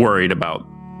 worried about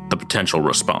the potential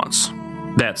response.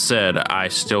 That said, I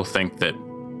still think that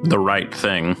the right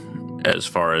thing, as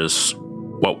far as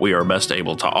what we are best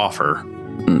able to offer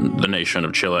the nation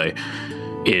of Chile,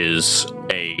 is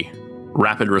a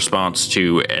rapid response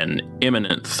to an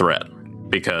imminent threat,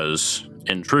 because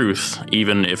in truth,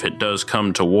 even if it does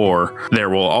come to war, there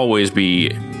will always be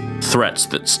threats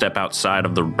that step outside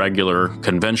of the regular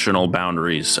conventional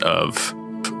boundaries of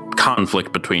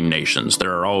conflict between nations.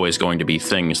 There are always going to be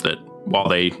things that, while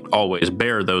they always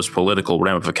bear those political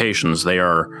ramifications, they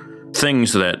are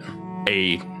things that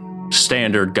a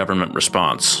standard government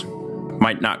response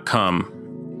might not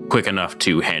come quick enough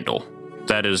to handle.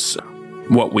 That is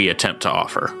what we attempt to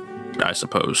offer, I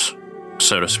suppose,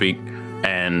 so to speak.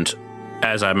 And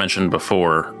as I mentioned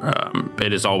before,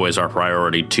 it is always our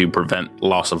priority to prevent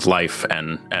loss of life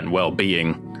and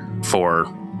well-being for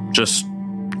just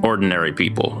ordinary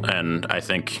people. And I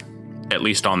think, at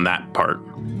least on that part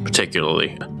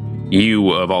particularly,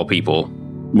 you, of all people,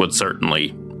 would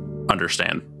certainly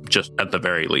understand, just at the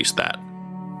very least, that.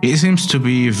 He seems to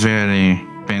be very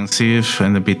pensive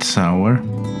and a bit sour,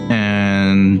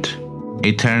 and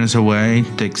he turns away,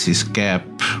 takes his cap,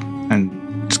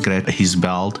 and scratches his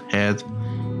bald head.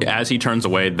 As he turns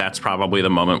away, that's probably the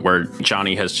moment where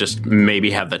Johnny has just maybe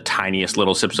had the tiniest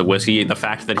little sips of whiskey. The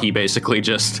fact that he basically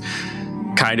just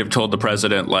kind of told the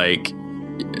president,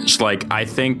 it's like, I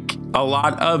think a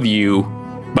lot of you,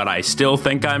 but I still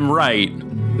think I'm right.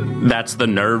 That's the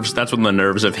nerves. That's when the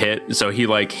nerves have hit. So he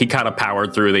kind of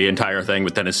powered through the entire thing.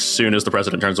 But then as soon as the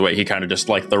president turns away, he kind of just,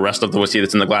 the rest of the whiskey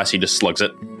that's in the glass, he just slugs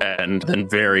it and then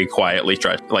very quietly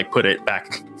tries to put it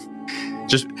back.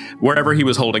 Just wherever he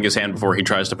was holding his hand before, he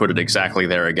tries to put it exactly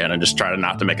there again and just try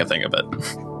not to make a thing of it.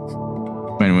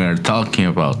 When we are talking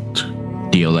about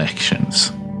the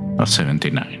elections of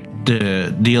 79,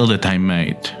 the deal that I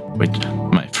made with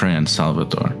my friend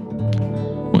Salvador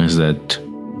was that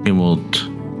he would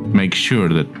make sure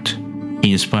that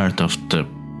he is part of the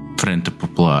Frente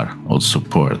Popular would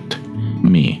support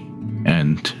me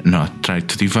and not try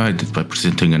to divide it by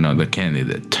presenting another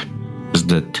candidate. Is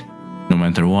that no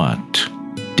matter what,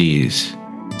 this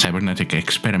cybernetic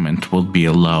experiment will be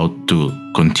allowed to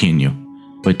continue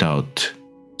without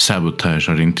sabotage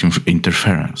or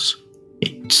interference.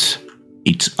 It's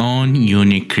its own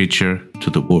unique creature to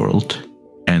the world,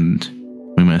 and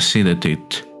we must see that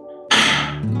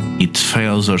it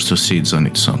fails or succeeds on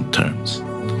its own terms.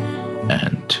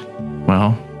 And,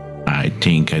 well, I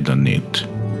think I don't need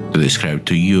to describe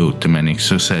to you the many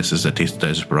successes that it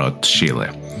has brought Chile,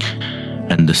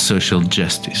 and the social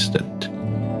justice that,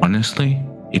 honestly,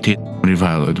 it is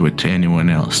rivaled with anyone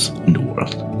else in the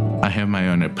world. I have my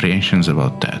own apprehensions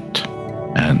about that.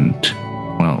 And,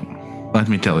 well, let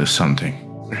me tell you something.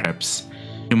 Perhaps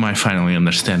you might finally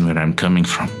understand where I'm coming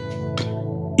from.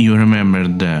 You remember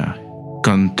the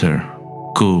counter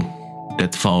coup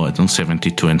that followed on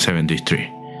 72 and 73.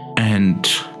 And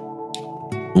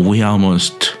we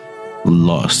almost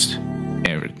lost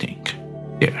everything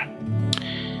there.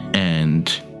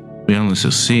 And we only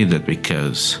succeeded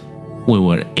because we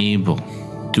were able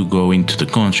to go into the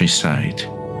countryside,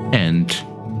 and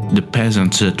the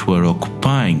peasants that were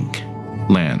occupying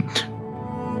land,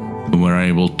 we were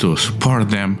able to support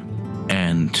them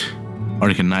and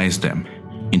organize them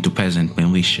into peasant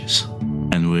militias.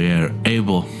 And we were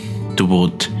able to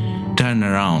both turn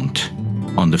around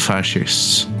on the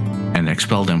fascists and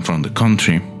expel them from the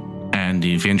country, and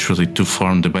eventually to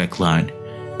form the backline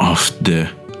of the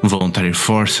voluntary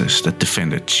forces that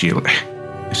defended Chile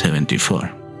in 74.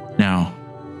 Now,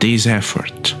 these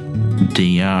efforts,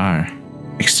 they are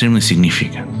extremely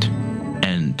significant,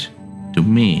 and to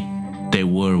me, they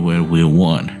were where we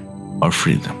won our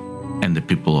freedom, and the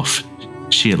people of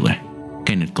Chile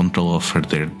gained control over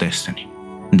their destiny.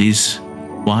 This,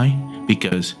 why?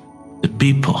 Because the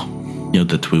people knew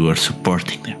that we were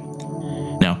supporting them.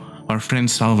 Now, our friend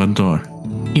Salvador,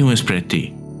 he was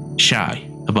pretty shy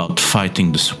about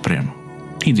fighting the Supremo.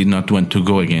 He did not want to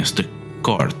go against the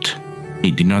court.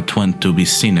 He did not want to be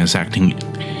seen as acting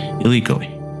illegally,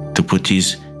 to put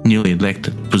his newly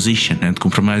elected position and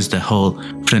compromise the whole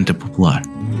Frente Popular.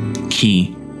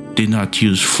 He did not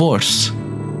use force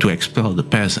to expel the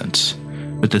peasants,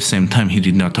 but at the same time he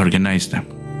did not organize them.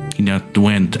 He not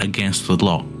went against the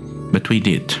law, but we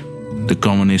did. The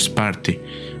Communist Party,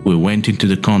 we went into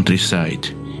the countryside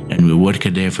and we worked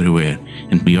everywhere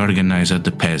and we organized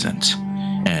the peasants.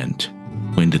 And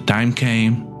when the time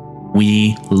came,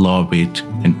 we lobbied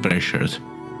and pressured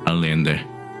Allende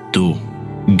to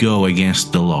go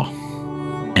against the law.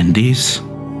 And this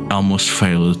almost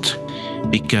failed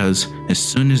because as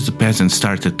soon as the peasants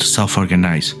started to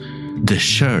self-organize, the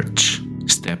church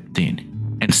stepped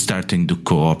in and started to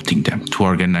co-opting them, to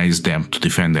organize them to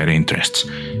defend their interests.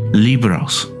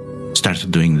 Liberals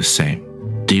started doing the same.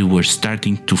 They were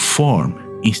starting to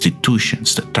form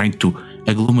institutions that tried to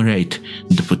agglomerate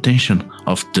the potential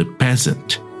of the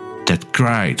peasant that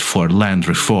cried for land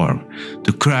reform,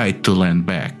 to cry to land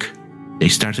back. They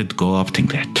started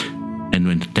co-opting that. And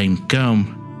when the time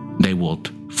came, they would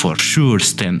for sure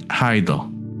stand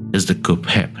idle as the coup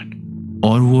happened.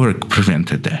 Our work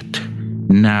prevented that.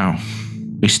 Now,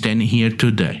 we stand here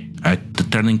today at the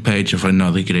turning page of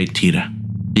another great era,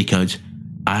 because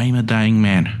I'm a dying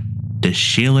man. The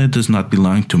Chile does not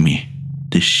belong to me.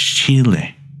 The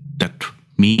Chile that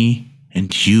me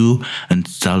and you and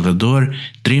Salvador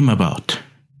dream about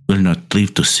will not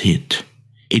live to see it.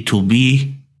 It will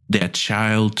be that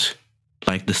child,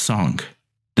 like the song,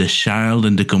 the child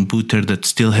and the computer that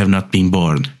still have not been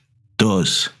born.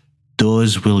 Those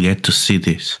will get to see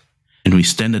this. And we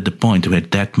stand at the point where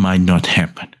that might not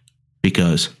happen.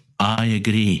 Because I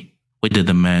agree with the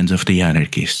demands of the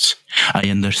anarchists. I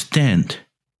understand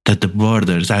that the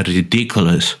borders are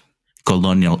ridiculous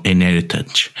colonial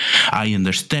inheritance. I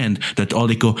understand that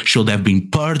Olico should have been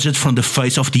purged from the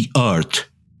face of the earth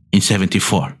in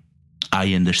 74.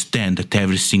 I understand that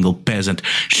every single peasant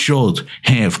should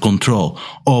have control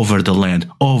over the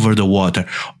land, over the water,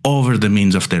 over the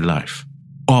means of their life,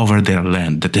 over their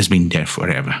land that has been there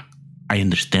forever. I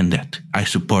understand that. I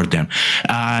support them.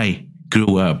 I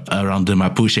grew up around the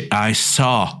Mapuche. I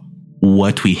saw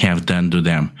what we have done to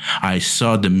them. I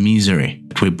saw the misery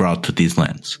that we brought to these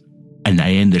lands. And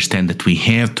I understand that we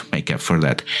have to make up for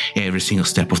that every single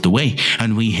step of the way.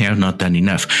 And we have not done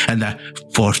enough. And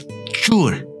for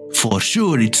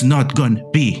sure, it's not going to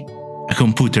be a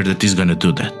computer that is going to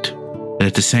do that. But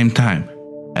at the same time,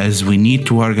 as we need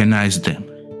to organize them,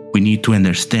 we need to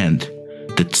understand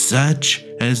that such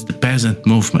as the peasant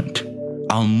movement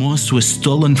almost was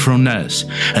stolen from us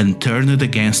and turned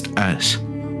against us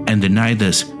and denied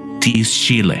us this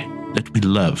Chile that we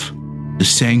love. The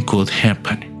same could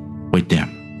happen with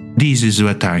them. This is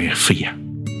what I fear.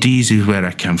 This is where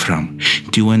I come from.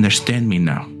 Do you understand me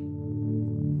now?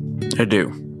 I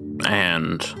do.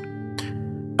 And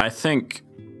I think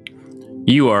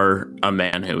you are a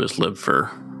man who has lived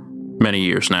for many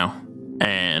years now.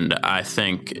 And I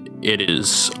think it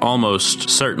is almost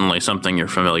certainly something you're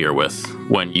familiar with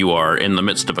when you are in the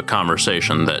midst of a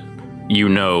conversation that you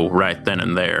know right then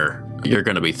and there you're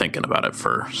going to be thinking about it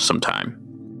for some time.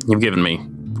 You've given me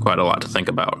quite a lot to think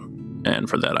about, and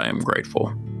for that I am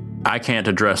grateful. I can't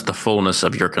address the fullness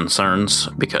of your concerns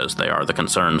because they are the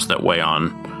concerns that weigh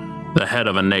on the head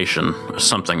of a nation,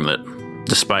 something that,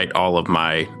 despite all of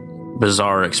my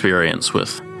bizarre experience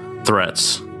with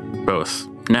threats, both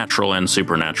natural and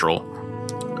supernatural,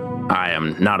 I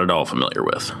am not at all familiar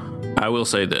with. I will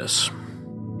say this.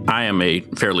 I am a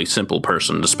fairly simple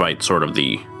person despite sort of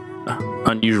the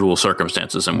unusual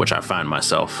circumstances in which I find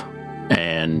myself.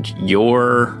 And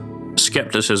your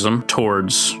skepticism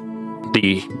towards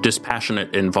the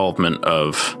dispassionate involvement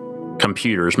of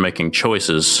computers making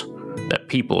choices that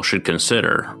people should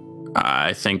consider,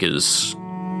 I think is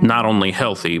not only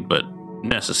healthy, but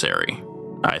necessary.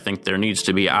 I think there needs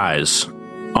to be eyes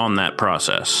on that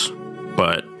process.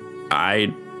 But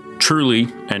I truly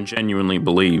and genuinely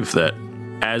believe that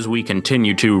as we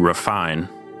continue to refine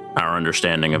our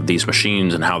understanding of these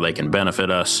machines and how they can benefit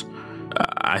us,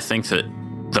 I think that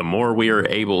the more we are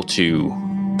able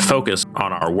to focus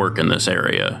on our work in this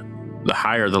area, the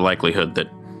higher the likelihood that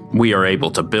we are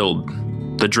able to build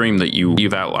the dream that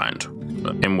you've outlined,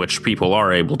 in which people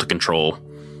are able to control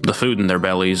the food in their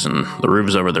bellies and the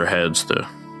roofs over their heads, the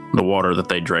water that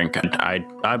they drink.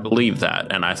 I believe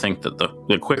that, and I think that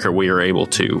the quicker we are able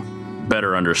to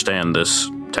better understand this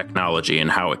technology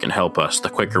and how it can help us, the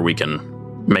quicker we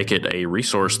can make it a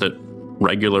resource that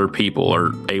regular people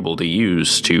are able to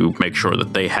use to make sure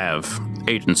that they have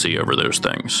agency over those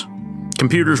things.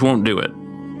 Computers won't do it.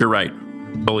 You're right.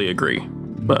 Fully agree.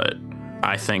 But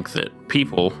I think that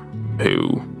people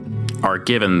who are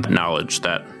given the knowledge,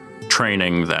 that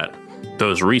training, that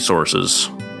those resources,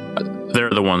 they're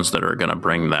the ones that are going to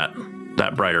bring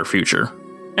that brighter future.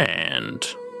 And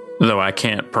though I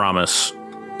can't promise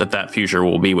that future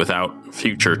will be without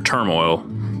future turmoil,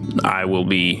 I will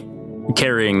be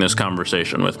carrying this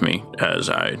conversation with me as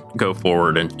I go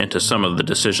forward into some of the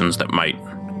decisions that might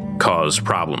cause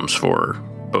problems for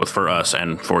both us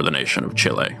and for the nation of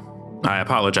Chile. I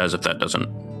apologize if that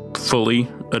doesn't fully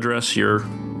address your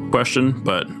question,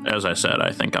 but as I said,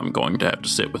 I think I'm going to have to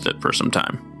sit with it for some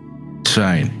time. It's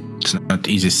fine. It's not an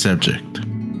easy subject.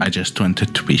 I just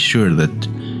wanted to be sure that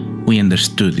we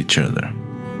understood each other.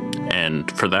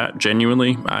 And for that,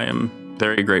 genuinely, I am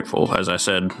very grateful. As I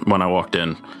said when I walked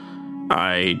in,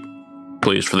 I'm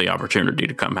pleased for the opportunity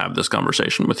to come have this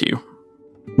conversation with you.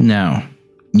 Now,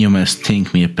 you must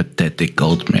think me a pathetic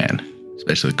old man,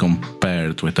 especially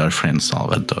compared with our friend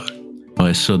Salvador, who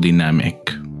is so dynamic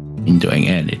in doing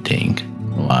anything,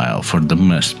 while for the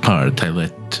most part I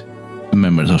let the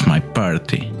members of my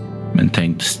party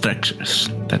maintain the structures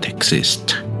that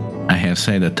exist. I have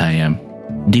said that I am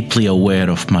deeply aware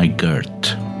of my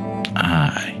girth.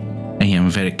 I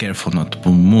am very careful not to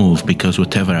move because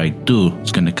whatever I do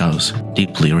is going to cause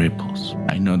deeply ripples.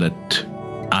 I know that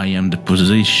I am the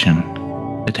position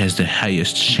that has the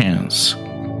highest chance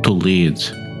to lead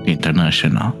the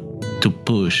international, to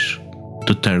push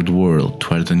the third world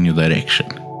towards a new direction,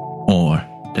 or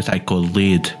that I could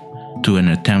lead to an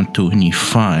attempt to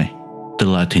unify the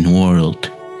Latin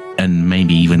world and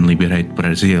maybe even liberate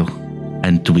Brazil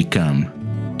and to become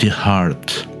the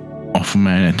heart of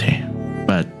humanity.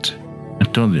 But I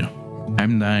told you,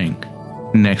 I'm dying.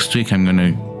 Next week I'm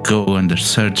gonna go under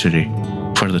surgery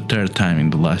for the third time in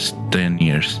the last 10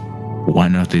 years.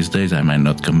 One of these days I might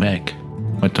not come back.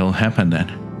 What will happen then?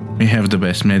 We have the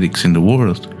best medics in the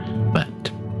world,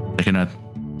 but they cannot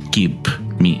keep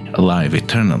me alive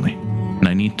eternally. And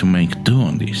I need to make do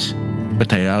on this.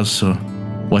 But I also,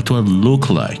 what will look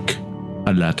like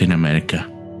a Latin America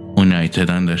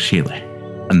united under Chile,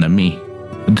 under me.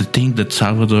 The thing that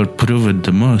Salvador proved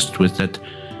the most was that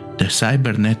the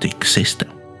cybernetic system,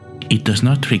 it does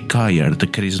not require the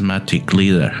charismatic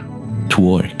leader to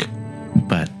work.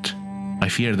 But I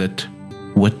fear that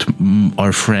what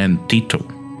our friend Tito,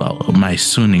 my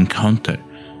soon encounter,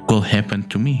 will happen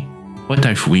to me. What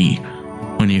if we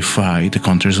unify the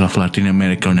countries of Latin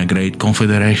America in a great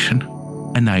confederation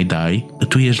and I die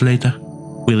 2 years later?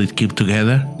 Will it keep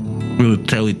together? Will it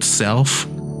throw itself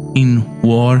in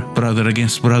war, brother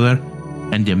against brother,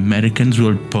 and the Americans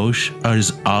will push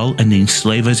us all and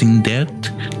enslave us in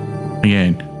debt?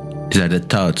 Again, these are the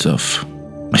thoughts of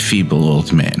a feeble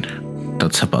old man.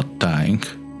 Thoughts about dying,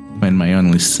 when my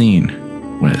only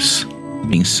sin was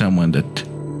being someone that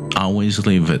always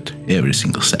lived every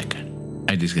single second.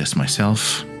 I disgust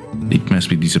myself. It must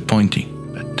be disappointing,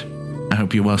 but I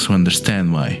hope you also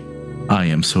understand why I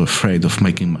am so afraid of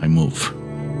making my move.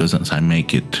 Because once I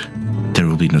make it,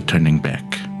 will be no turning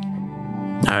back.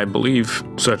 I believe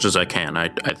such as I can. I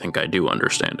think I do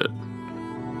understand it.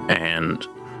 And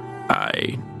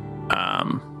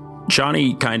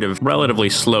Johnny kind of relatively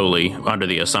slowly, under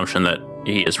the assumption that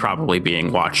he is probably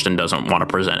being watched and doesn't want to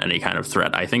present any kind of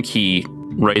threat, I think he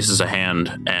raises a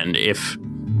hand, and if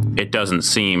it doesn't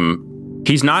seem...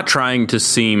 He's not trying to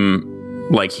seem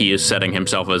like he is setting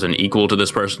himself as an equal to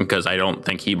this person, because I don't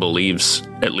think he believes,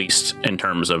 at least in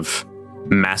terms of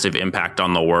massive impact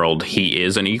on the world, he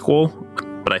is an equal.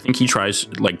 But I think he tries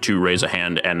to raise a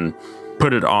hand and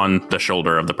put it on the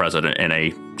shoulder of the president in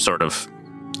a sort of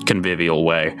convivial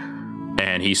way.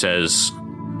 And he says,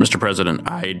 Mr. President,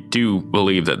 I do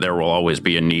believe that there will always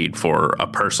be a need for a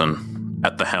person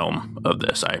at the helm of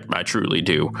this. I truly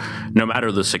do. No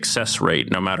matter the success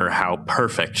rate, no matter how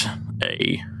perfect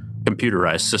a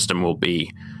computerized system will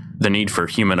be, the need for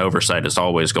human oversight is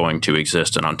always going to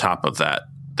exist. And on top of that,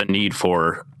 the need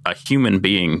for a human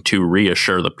being to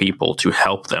reassure the people, to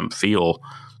help them feel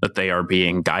that they are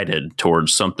being guided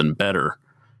towards something better,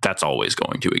 that's always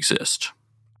going to exist.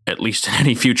 At least in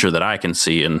any future that I can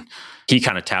see. And he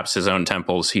kind of taps his own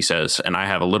temples. He says, and I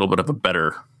have a little bit of a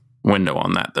better window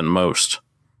on that than most.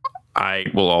 I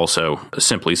will also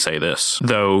simply say this,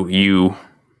 though you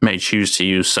may choose to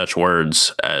use such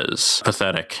words as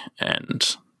pathetic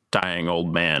and dying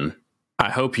old man,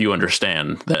 I hope you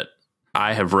understand that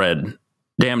I have read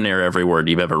damn near every word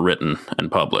you've ever written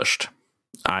and published.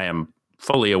 I am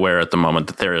fully aware at the moment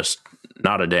that there is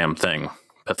not a damn thing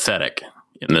pathetic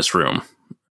in this room.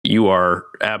 You are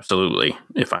absolutely,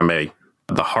 if I may,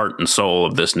 the heart and soul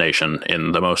of this nation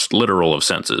in the most literal of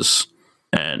senses.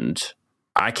 And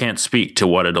I can't speak to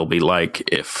what it'll be like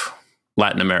if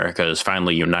Latin America is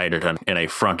finally united in a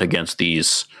front against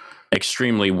these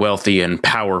extremely wealthy and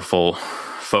powerful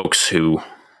folks who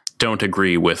don't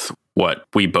agree with what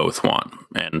we both want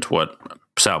and what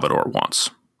Salvador wants.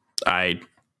 I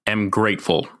am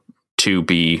grateful to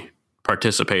be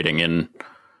participating in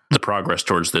the progress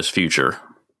towards this future,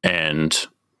 and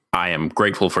I am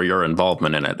grateful for your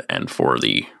involvement in it and for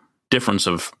the difference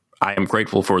of... I am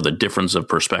grateful for the difference of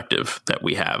perspective that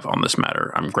we have on this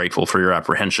matter. I'm grateful for your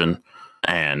apprehension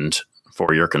and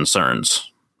for your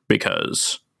concerns,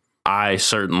 because I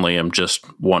certainly am just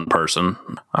one person.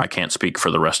 I can't speak for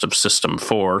the rest of System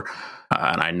 4,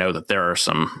 and I know that there are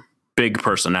some big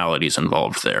personalities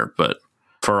involved there, but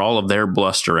for all of their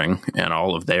blustering and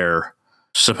all of their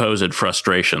supposed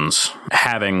frustrations,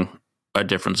 having a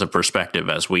difference of perspective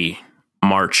as we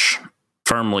march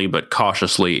firmly but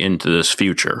cautiously into this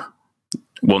future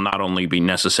will not only be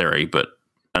necessary, but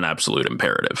an absolute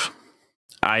imperative.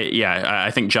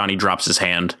 I think Johnny drops his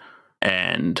hand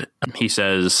and he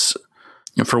says,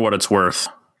 for what it's worth,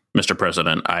 Mr.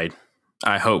 President, I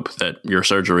hope that your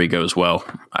surgery goes well.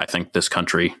 I think this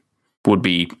country would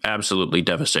be absolutely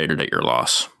devastated at your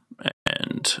loss.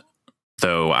 And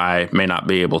though I may not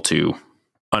be able to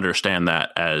understand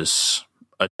that as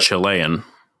a Chilean,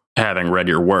 having read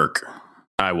your work,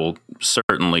 I will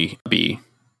certainly be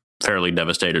fairly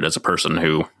devastated as a person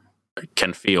who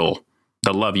can feel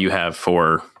the love you have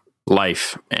for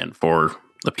life and for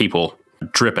the people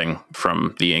dripping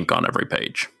from the ink on every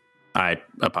page. I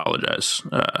apologize,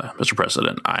 Mr.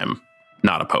 President. I'm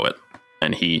not a poet.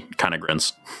 And he kind of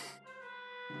grins.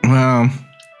 Well,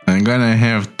 I'm gonna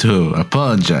have to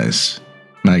apologize,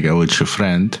 my good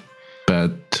friend.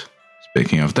 But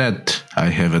speaking of that, I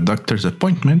have a doctor's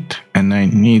appointment and I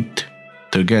need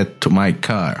to get to my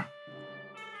car.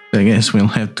 I guess we'll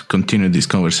have to continue this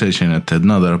conversation at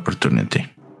another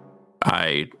opportunity.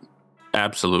 I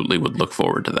absolutely would look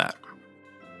forward to that.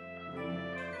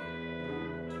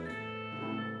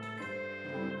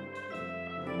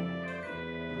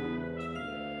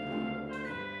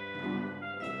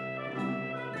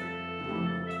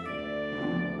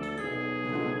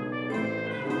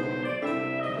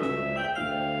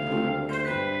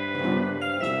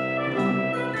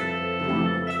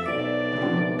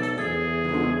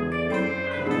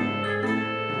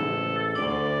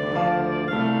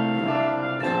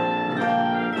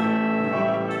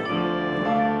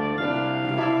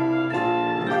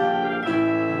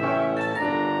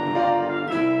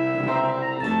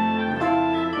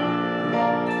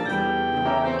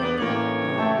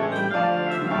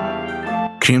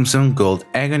 Crimson Gold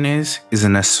Agonies is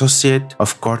an associate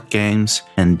of Court Games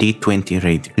and D20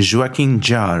 Radio. Joaquin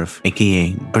Jarv,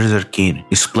 aka Berserkir,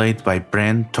 is played by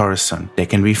Brent Thorson. They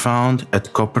can be found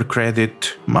at Copper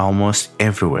Credit almost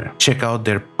everywhere. Check out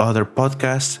their other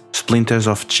podcasts, Splinters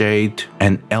of Jade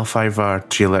and L5R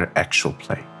Thriller Actual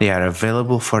Play. They are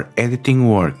available for editing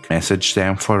work. Message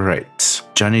them for rates.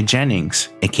 Johnny Jennings,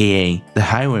 aka The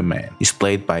Highwayman, is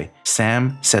played by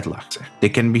Sam Sedlacher. They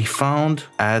can be found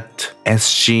at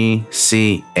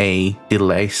SGCA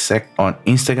on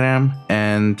Instagram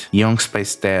and Young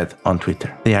Space Dad on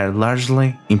Twitter. They are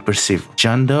largely imperceptible.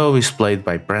 John Doe is played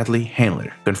by Bradley Handler.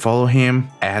 You can follow him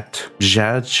at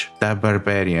Judge the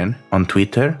Barbarian on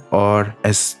Twitter or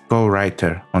as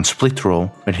co-writer on Split Roll,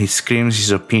 where he screams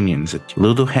his opinions at you.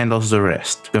 Ludo handles the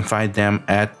rest. You can find them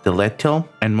at The Lethal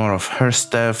and more of her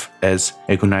stuff as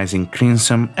Agonizing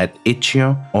Crimson at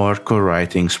Itch.io or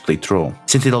co-writing Split Roll.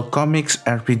 Citadel Comics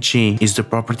RPG is the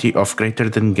property of Greater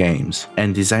Than Games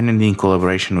and designed in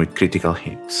collaboration with Critical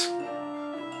Hits.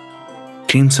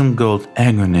 Crimson Gold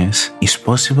Agonist is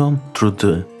possible through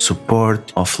the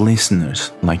support of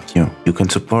listeners like you. You can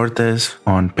support us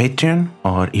on Patreon,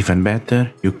 or even better,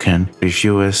 you can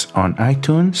review us on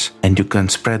iTunes, and you can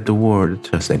spread the word,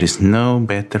 because there is no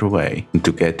better way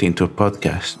to get into a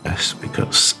podcast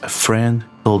because a friend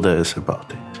told us about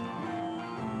it.